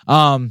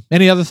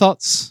 Any other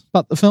thoughts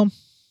about the film?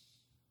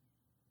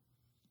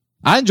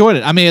 I enjoyed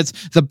it. I mean, it's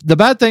the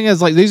bad thing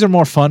is like these are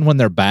more fun when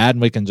they're bad,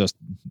 and we can just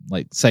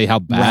like say how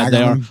bad Rag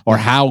they on are them. or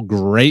how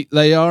great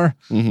they are.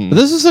 Mhm. But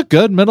this is a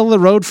good middle of the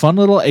road, fun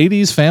little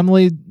 80s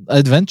family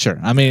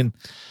adventure. I mean,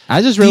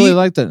 I just really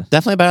liked it.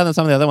 Definitely better than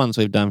some of the other ones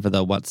we've done for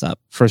the What's Up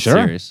For sure.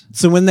 series.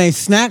 So when they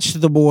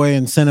snatched the boy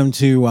and sent him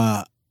to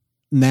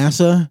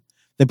NASA,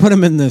 they put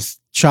him in this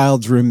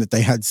child's room that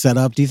they had set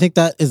up. Do you think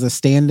that is a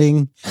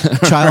standing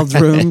child's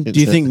room? Right. Do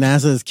you think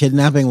NASA is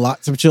kidnapping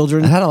lots of It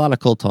children? had a lot of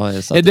cool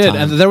toys. at It the did,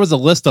 time. and there was a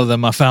list of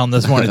them I found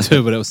this morning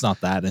too, but it was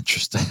not that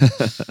interesting.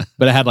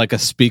 But it had like a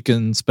speak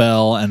and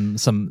spell, and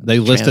some. They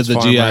listed the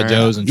GI Transformer.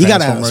 Joes and You got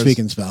to have a Transformers.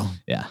 speaking spell.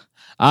 Yeah,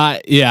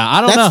 I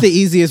don't know. That's the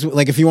easiest.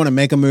 Like if you want to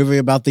make a movie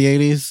about the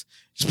 80s,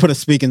 just put a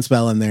speaking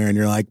spell in there and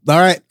you're like, all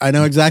right, I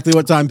know exactly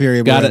what time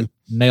period Got we're it,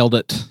 in. nailed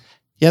it.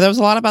 Yeah, there was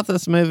a lot about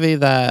this movie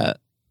that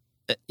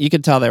you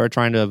could tell they were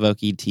trying to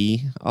evoke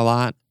E.T. a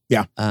lot.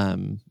 Yeah.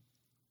 Um,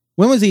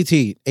 When was ET?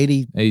 80?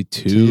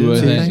 A2,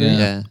 I think. maybe?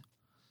 Yeah.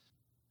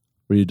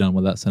 Were you done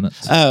with that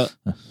sentence? Oh,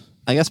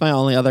 I guess my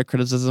only other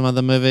criticism of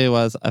the movie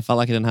was I felt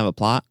like it didn't have a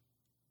plot.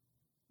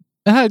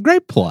 It had a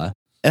great plot.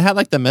 It had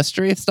like the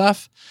mystery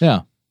stuff,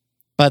 Yeah.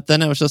 but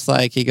then it was just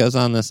like he goes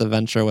on this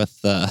adventure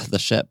with the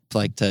ship,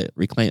 like to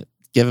reclaim,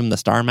 give him the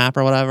star map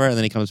or whatever, and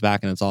then he comes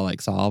back and it's all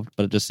like solved.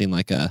 But it just seemed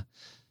like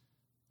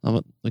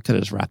we could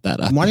have just wrapped that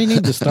up. Why do you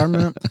need the star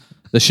map?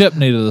 The ship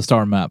needed a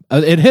star map.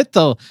 It hit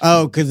the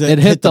Oh, because it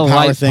hit the power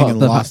light thing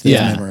and the- lost his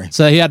yeah. memory.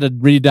 So he had to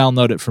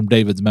re-download it from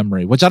David's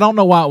memory, which I don't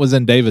know why it was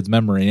in David's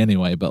memory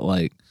anyway. But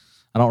like,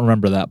 I don't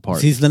remember that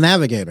part. He's the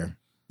navigator.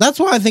 That's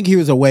why I think he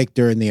was awake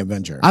during the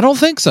adventure. I don't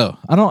think so.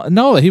 I don't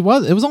know. He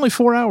was. It was only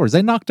 4 hours.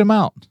 They knocked him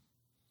out.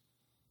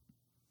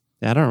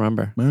 Yeah, I don't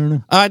remember. I don't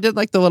know. Oh, I did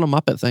like the little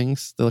Muppet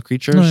things, the little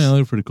creatures, Oh, yeah, they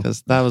were pretty cool.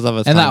 because that was of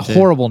its And time that too.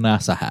 horrible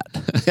NASA hat.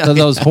 So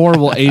those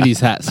horrible 80s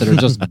hats that are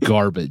just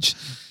garbage.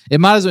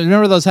 It might as well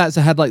remember those hats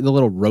that had like the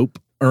little rope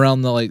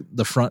around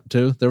the front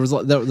too. There was Yeah.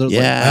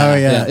 Oh,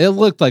 yeah. it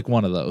looked like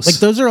one of those. Like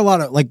those are a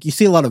lot of you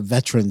see a lot of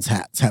veterans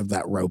hats have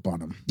that rope on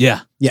them.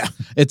 Yeah. Yeah.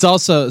 It's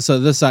also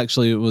this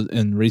actually was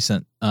in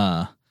recent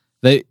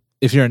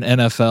if you're an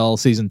NFL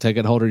season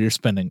ticket holder, you're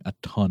spending a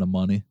ton of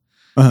money.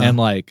 Uh-huh.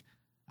 And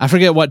I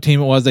forget what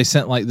team it was. They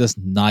sent this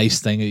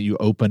nice thing that you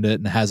opened it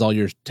and it has all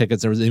your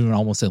tickets. There was even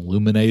almost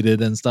illuminated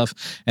and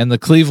stuff. And the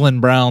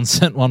Cleveland Browns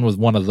sent one with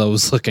one of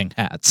those looking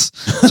hats,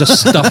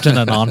 just stuffed in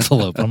an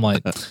envelope. I'm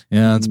like,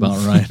 yeah, that's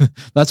about right.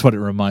 That's what it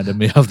reminded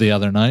me of the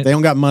other night. They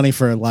don't got money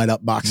for light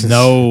up boxes.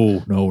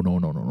 No.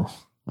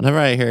 Whenever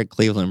I hear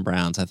Cleveland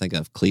Browns, I think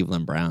of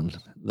Cleveland Brown,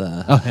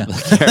 the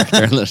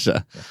character in the show.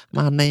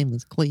 My name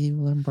is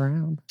Cleveland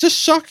Brown. Just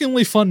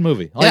shockingly fun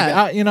movie.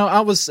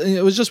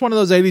 It was just one of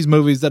those 80s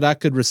movies that I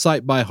could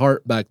recite by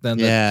heart back then.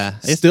 Yeah.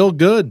 It's still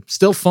good,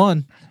 still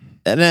fun.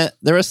 And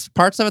there was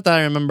parts of it that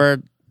I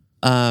remembered,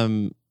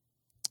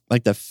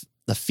 like the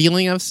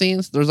feeling of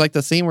scenes. There's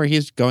the scene where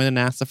he's going to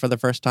NASA for the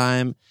first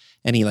time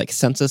and he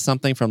senses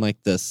something from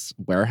this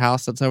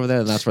warehouse that's over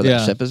there, and that's where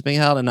the ship is being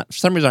held. And for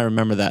some reason I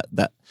remember that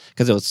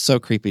because it was so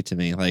creepy to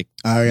me.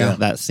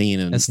 That scene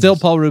and still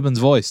Paul Rubin's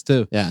voice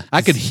too. Yeah.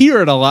 I could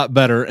hear it a lot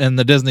better in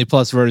the Disney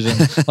Plus version,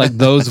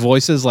 those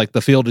voices, like the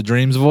Field of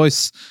Dreams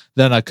voice,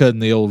 than I could in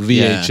the old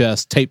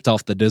VHS taped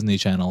off the Disney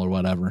Channel or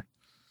whatever.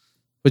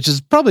 Which is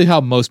probably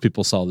how most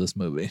people saw this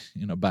movie,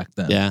 back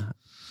then. Yeah.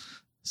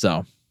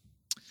 So,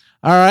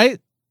 all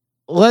right,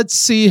 let's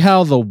see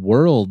how the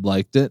world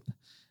liked it.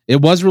 It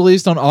was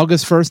released on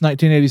August 1st,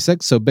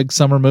 1986, so big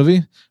summer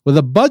movie, with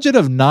a budget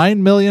of $9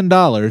 million,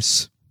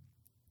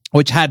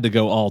 which had to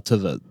go all to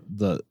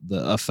the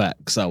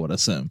effects, I would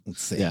assume.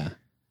 Let's see. Yeah.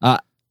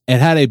 It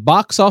had a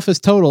box office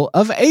total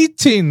of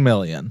 $18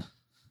 million.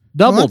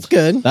 Doubled. Well, that's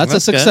good. That's a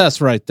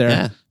success right there.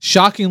 Yeah.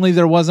 Shockingly,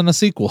 there wasn't a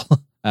sequel,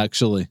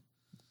 actually.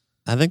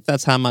 I think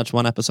that's how much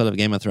one episode of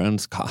Game of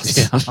Thrones cost.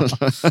 Yeah.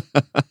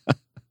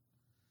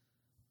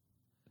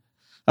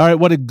 All right,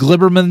 what did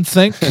Glibberman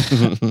think?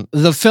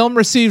 The film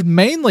received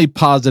mainly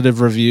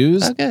positive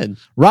reviews. Oh, good.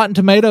 Rotten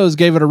Tomatoes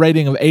gave it a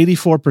rating of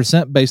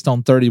 84% based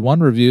on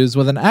 31 reviews,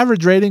 with an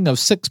average rating of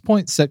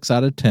 6.6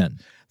 out of 10.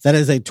 That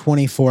is a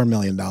 $24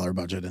 million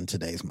budget in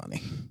today's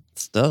money.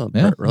 Still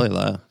really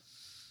low.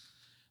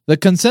 The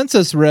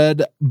consensus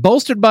read,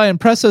 bolstered by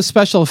impressive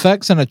special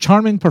effects and a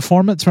charming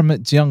performance from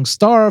its young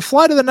star,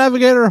 Flight of the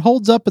Navigator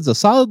holds up as a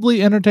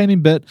solidly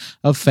entertaining bit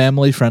of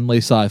family-friendly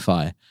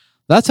sci-fi.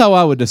 That's how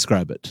I would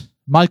describe it.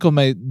 Michael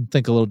may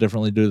think a little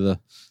differently due to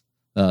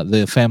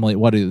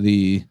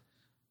the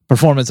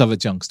performance of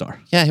its young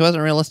star. Yeah, he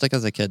wasn't realistic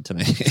as a kid to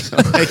me.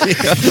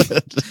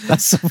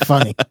 That's so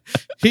funny.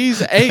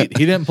 He's 8.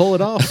 He didn't pull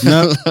it off.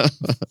 No,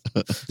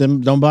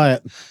 don't buy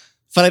it.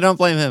 But I don't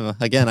blame him.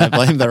 Again, I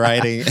blame the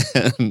writing.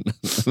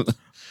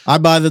 I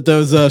buy that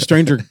those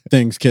Stranger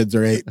Things kids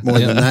are 8 more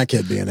than that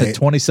kid being 8.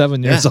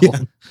 27 years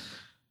old.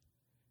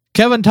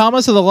 Kevin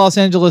Thomas of the Los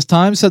Angeles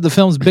Times said the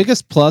film's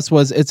biggest plus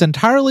was its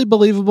entirely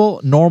believable,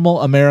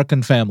 normal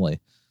American family.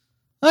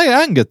 I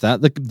can get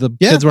that. The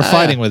kids were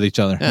fighting with each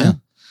other. Yeah.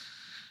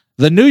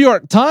 The New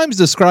York Times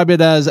described it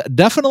as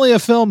definitely a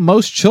film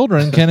most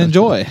children can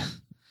enjoy.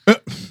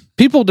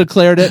 People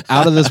declared it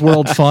out of this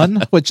world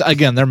fun, which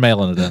again, they're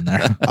mailing it in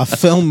there. A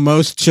film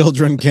most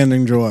children can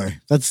enjoy.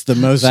 That's the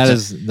most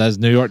That's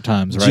New York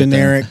Times, right?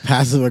 generic,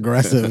 passive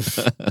aggressive.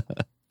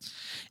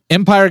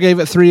 Empire gave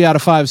it 3 out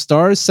of 5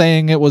 stars,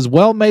 saying it was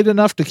well made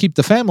enough to keep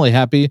the family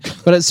happy,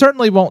 but it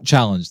certainly won't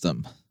challenge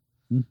them.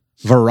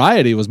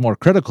 Variety was more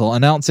critical,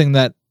 announcing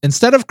that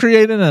instead of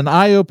creating an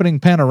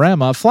eye-opening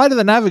panorama, Flight of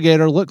the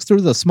Navigator looks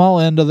through the small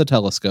end of the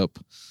telescope.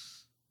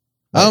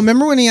 Oh,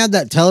 remember when he had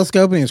that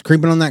telescope and he was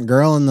creeping on that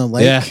girl in the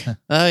lake? Yeah.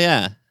 Oh,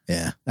 yeah.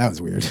 Yeah, that was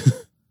weird.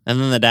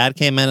 And then the dad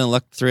came in and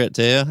looked through it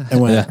too.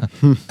 And went,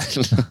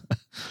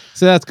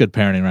 See, that's good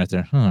parenting right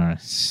there. All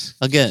right.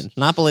 Again,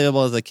 not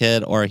believable as a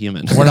kid or a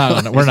human. We're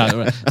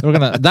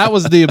gonna that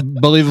was the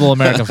believable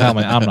American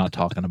family. I'm not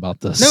talking about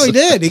this. No, he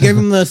did. He gave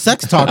him the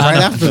sex talk right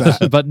after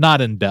that. But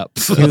not in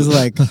depth. He was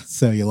like,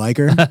 so you like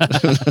her?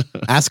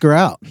 Ask her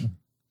out.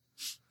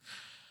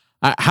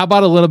 How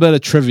about a little bit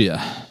of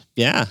trivia?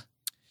 Yeah.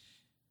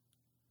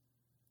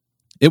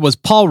 It was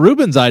Paul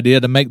Rubin's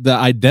idea to make the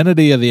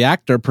identity of the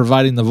actor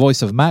providing the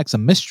voice of Max a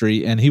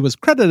mystery, and he was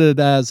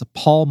credited as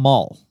Paul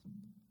Mall.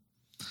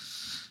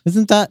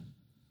 Isn't that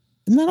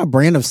a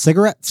brand of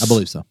cigarettes? I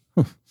believe so.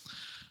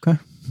 Okay.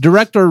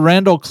 Director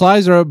Randall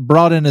Kleiser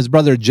brought in his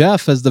brother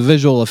Jeff as the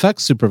visual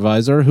effects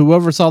supervisor, who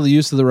oversaw the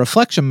use of the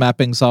reflection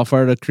mapping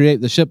software to create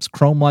the ship's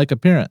chrome-like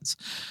appearance.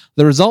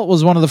 The result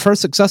was one of the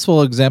first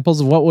successful examples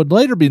of what would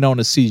later be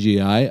known as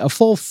CGI, a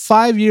full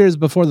 5 years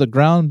before the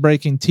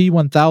groundbreaking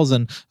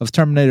T-1000 of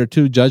Terminator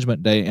 2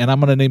 Judgment Day. And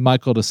I'm going to need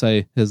Michael to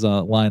say his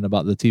line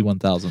about the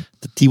T-1000.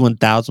 The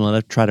T-1000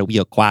 will try to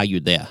reacquire you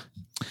there.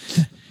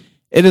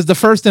 It is the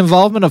first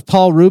involvement of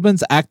Paul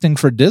Rubens acting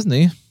for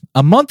Disney.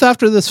 A month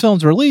after this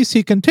film's release,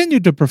 he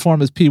continued to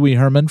perform as Pee Wee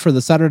Herman for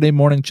the Saturday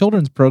morning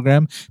children's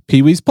program,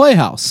 Pee Wee's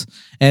Playhouse,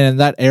 and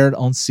that aired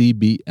on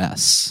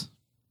CBS.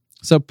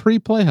 So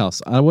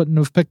pre-Playhouse, I wouldn't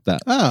have picked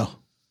that. Oh.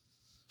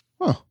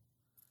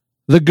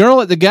 The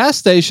girl at the gas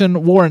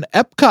station wore an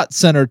Epcot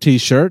Center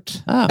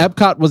t-shirt. Oh.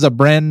 Epcot was a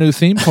brand new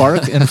theme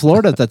park in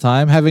Florida at the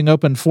time, having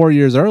opened 4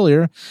 years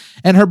earlier.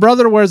 And her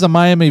brother wears a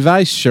Miami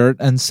Vice shirt,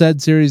 and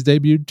said series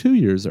debuted 2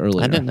 years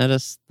earlier. I didn't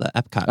notice the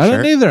Epcot I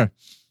shirt. didn't either.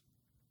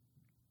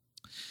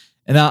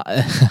 And now,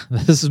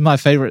 this is my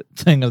favorite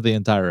thing of the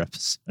entire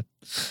episode.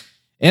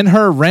 In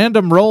her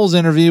Random Roles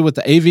interview with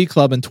the AV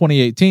Club in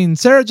 2018,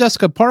 Sarah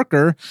Jessica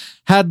Parker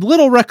had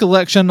little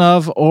recollection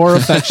of or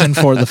affection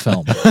for the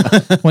film.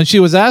 When she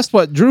was asked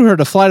what drew her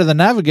to Flight of the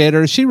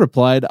Navigator, she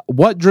replied,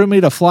 "What drew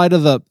me to fly to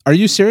the... Are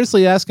you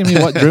seriously asking me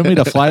what drew me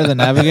to Flight of the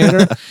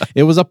Navigator?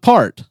 It was a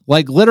part.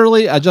 Like,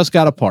 literally, I just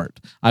got a part.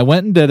 I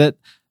went and did it.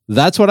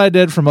 That's what I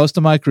did for most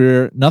of my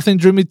career. Nothing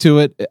drew me to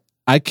it.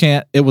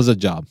 It was a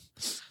job.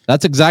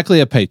 That's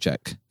exactly a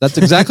paycheck. That's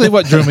exactly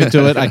what drew me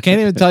to it. I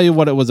can't even tell you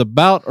what it was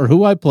about or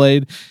who I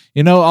played.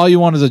 You know, all you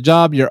want is a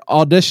job. You're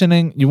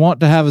auditioning. You want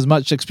to have as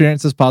much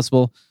experience as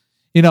possible.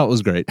 You know, it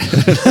was great."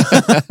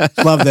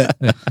 Loved it.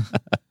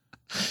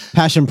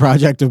 Passion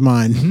project of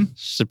mine.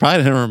 She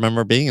probably didn't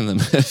remember being in the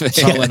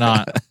movie. Probably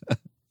not.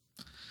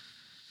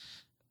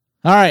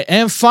 All right.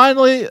 And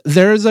finally,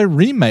 there's a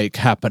remake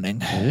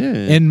happening.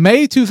 In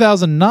May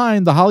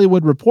 2009, The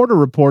Hollywood Reporter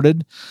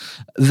reported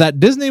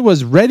that Disney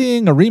was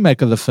readying a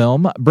remake of the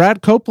film.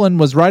 Brad Copeland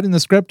was writing the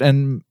script,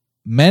 and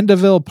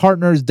Mandeville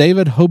partners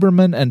David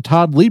Hoberman and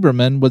Todd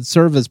Lieberman would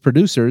serve as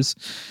producers.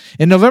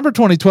 In November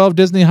 2012,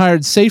 Disney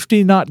hired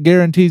Safety Not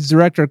Guaranteed's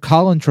director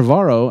Colin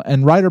Trevorrow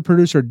and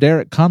writer-producer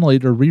Derek Connolly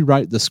to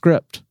rewrite the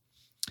script.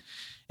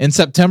 In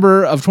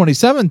September of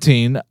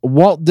 2017,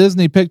 Walt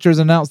Disney Pictures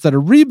announced that a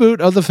reboot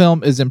of the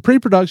film is in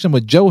pre-production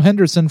with Joe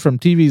Henderson from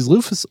TV's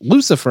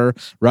Lucifer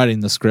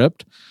writing the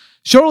script.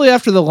 Shortly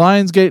after the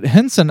Lionsgate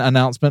Henson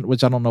announcement,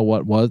 which I don't know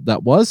what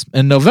that was,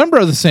 in November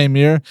of the same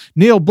year,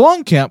 Neil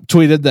Blomkamp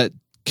tweeted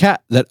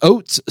that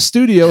Oates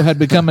Studio had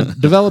begun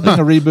developing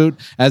a reboot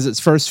as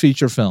its first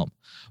feature film.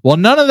 Well,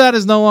 none of that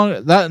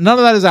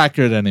is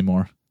accurate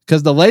anymore.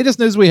 Because the latest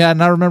news we had,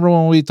 and I remember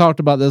when we talked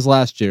about this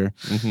last year,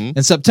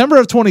 in September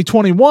of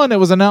 2021, it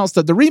was announced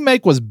that the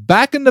remake was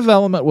back in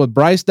development with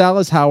Bryce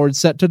Dallas Howard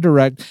set to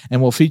direct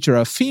and will feature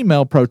a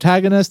female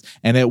protagonist,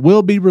 and it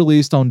will be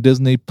released on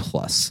Disney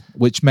Plus,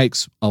 which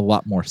makes a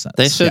lot more sense.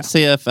 They should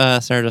see if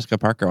Sarah Jessica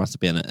Parker wants to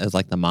be in it as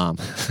like the mom.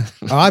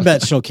 Oh, I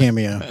bet she'll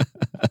cameo.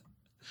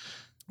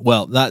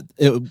 Well,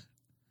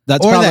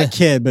 that's or probably that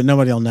kid, but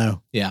nobody will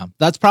know. Yeah,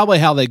 that's probably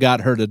how they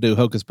got her to do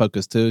Hocus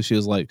Pocus 2. She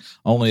was like,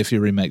 only if you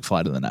remake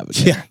Flight of the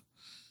Navigator. Yeah.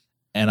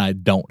 And I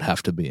don't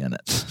have to be in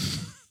it.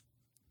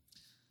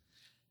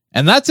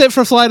 And that's it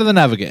for Flight of the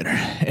Navigator.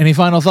 Any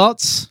final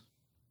thoughts?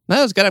 No,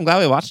 it was good. I'm glad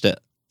we watched it.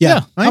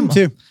 Yeah, I am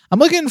too. I'm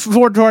looking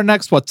forward to our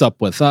next What's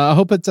Up With. I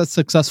hope it's as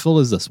successful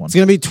as this one. It's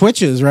going to be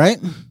Twitches, right?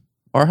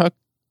 Or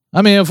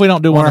I mean, if we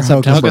don't do one in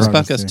September. Hocus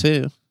Pocus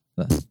 2.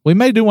 We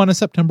may do one in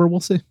September.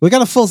 We'll see. We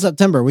got a full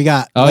September. We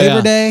got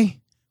Labor Day,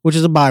 which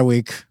is a bye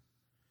week.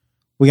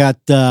 We got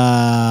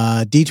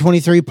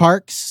D23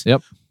 parks.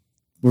 Yep.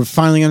 We're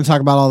finally going to talk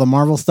about all the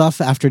Marvel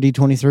stuff after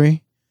D23.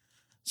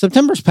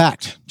 September's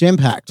packed,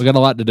 jam-packed. We got a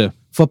lot to do.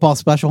 Football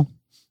special.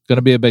 Going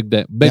to be a big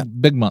day,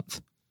 big month.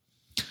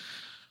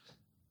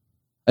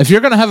 If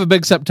you're going to have a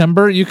big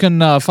September, you can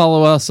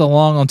follow us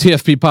along on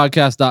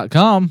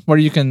tfppodcast.com, where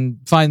you can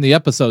find the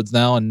episodes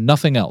now and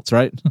nothing else,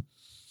 right?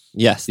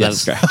 Yes, that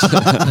is correct.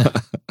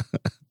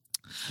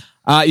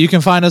 You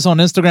can find us on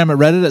Instagram at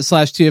Reddit at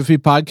 /TFP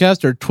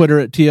Podcast or Twitter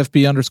at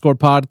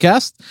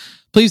TFP_podcast.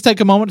 Please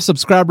take a moment to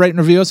subscribe, rate, and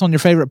review us on your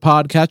favorite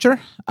podcatcher.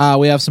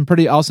 We have some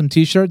pretty awesome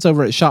t-shirts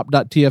over at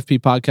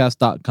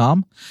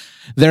shop.tfppodcast.com.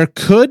 There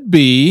could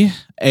be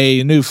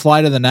a new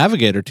Flight of the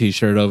Navigator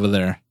t-shirt over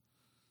there.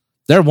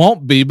 There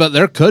won't be, but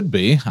there could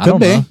be. I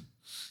don't know.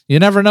 You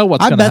never know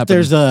what's going to happen. I bet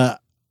there's a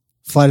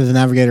Flight of the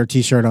Navigator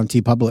t-shirt on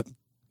TeePublic.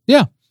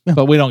 Yeah.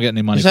 But we don't get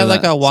any money You for should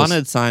have that. like a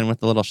wanted sign with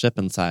the little ship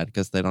inside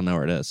because they don't know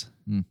where it is.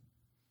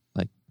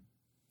 Like,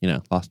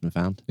 lost and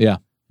found. Yeah.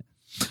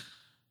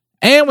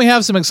 And we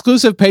have some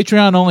exclusive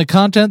Patreon-only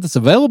content that's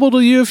available to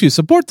you if you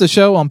support the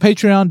show on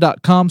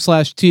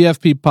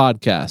patreon.com/TFP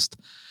podcast.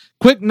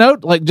 Quick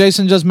note, like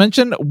Jason just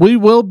mentioned, we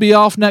will be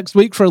off next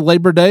week for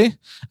Labor Day,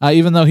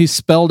 even though he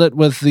spelled it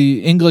with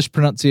the English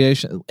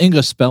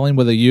spelling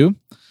with a U.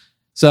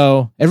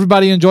 So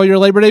everybody enjoy your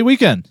Labor Day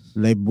weekend.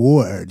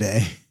 Labor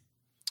Day.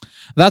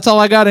 That's all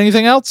I got.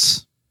 Anything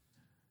else?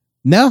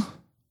 No.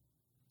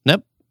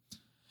 Nope.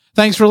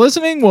 Thanks for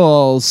listening.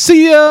 We'll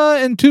see you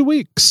in 2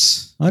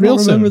 weeks. I don't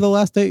remember the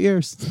last 8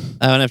 years.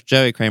 Oh, and if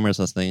Joey Kramer's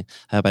listening,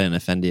 I hope I didn't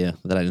offend you,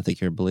 that I didn't think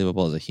you were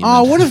believable as a human.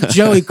 Oh, what if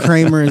Joey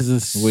Kramer is a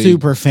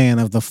super fan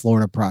of the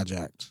Florida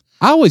Project?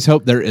 I always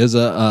hope there is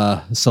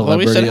a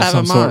celebrity of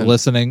some sort on.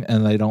 listening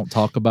and they don't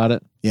talk about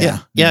it. Yeah.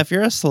 If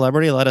you're a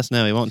celebrity, let us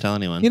know. We won't tell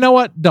anyone. You know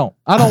what? Don't.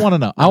 I don't want to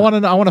know. I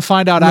want to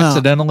find out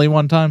accidentally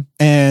one time.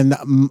 And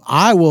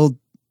I will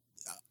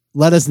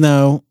let us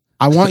know.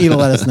 I want you to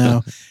let us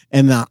know,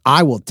 and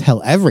I will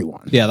tell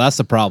everyone. Yeah, that's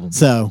the problem.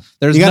 So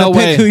there's you got no to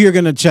way pick who you're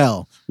going to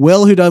tell.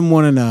 Will, who doesn't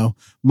want to know.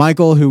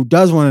 Michael, who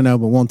does want to know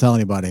but won't tell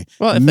anybody.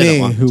 Well, if they me,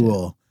 don't want who to.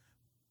 will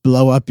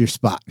blow up your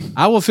spot.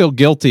 I will feel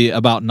guilty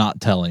about not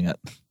telling it.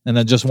 And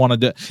I just want to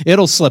do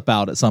it'll slip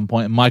out at some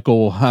point, and Michael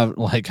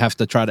will have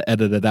to try to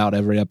edit it out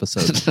every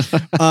episode.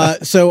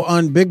 So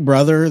on Big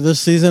Brother this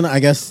season, I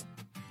guess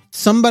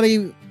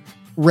somebody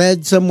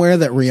read somewhere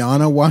that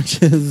Rihanna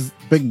watches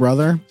Big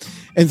Brother.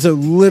 And so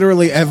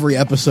literally every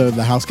episode,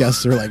 the house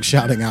guests are like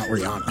shouting out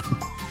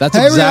Rihanna. That's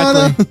Hey,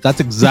 exactly Rihanna. that's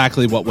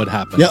exactly what would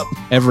happen. Yep.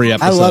 Every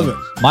episode. I love it.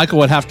 Michael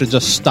would have to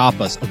just stop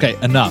us. Okay,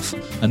 enough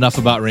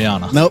about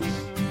Rihanna. Nope.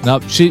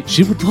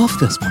 She would love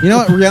this one. You know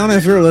what, Rihanna,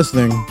 if you're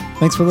listening,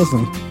 thanks for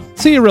listening.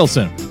 See you real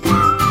soon.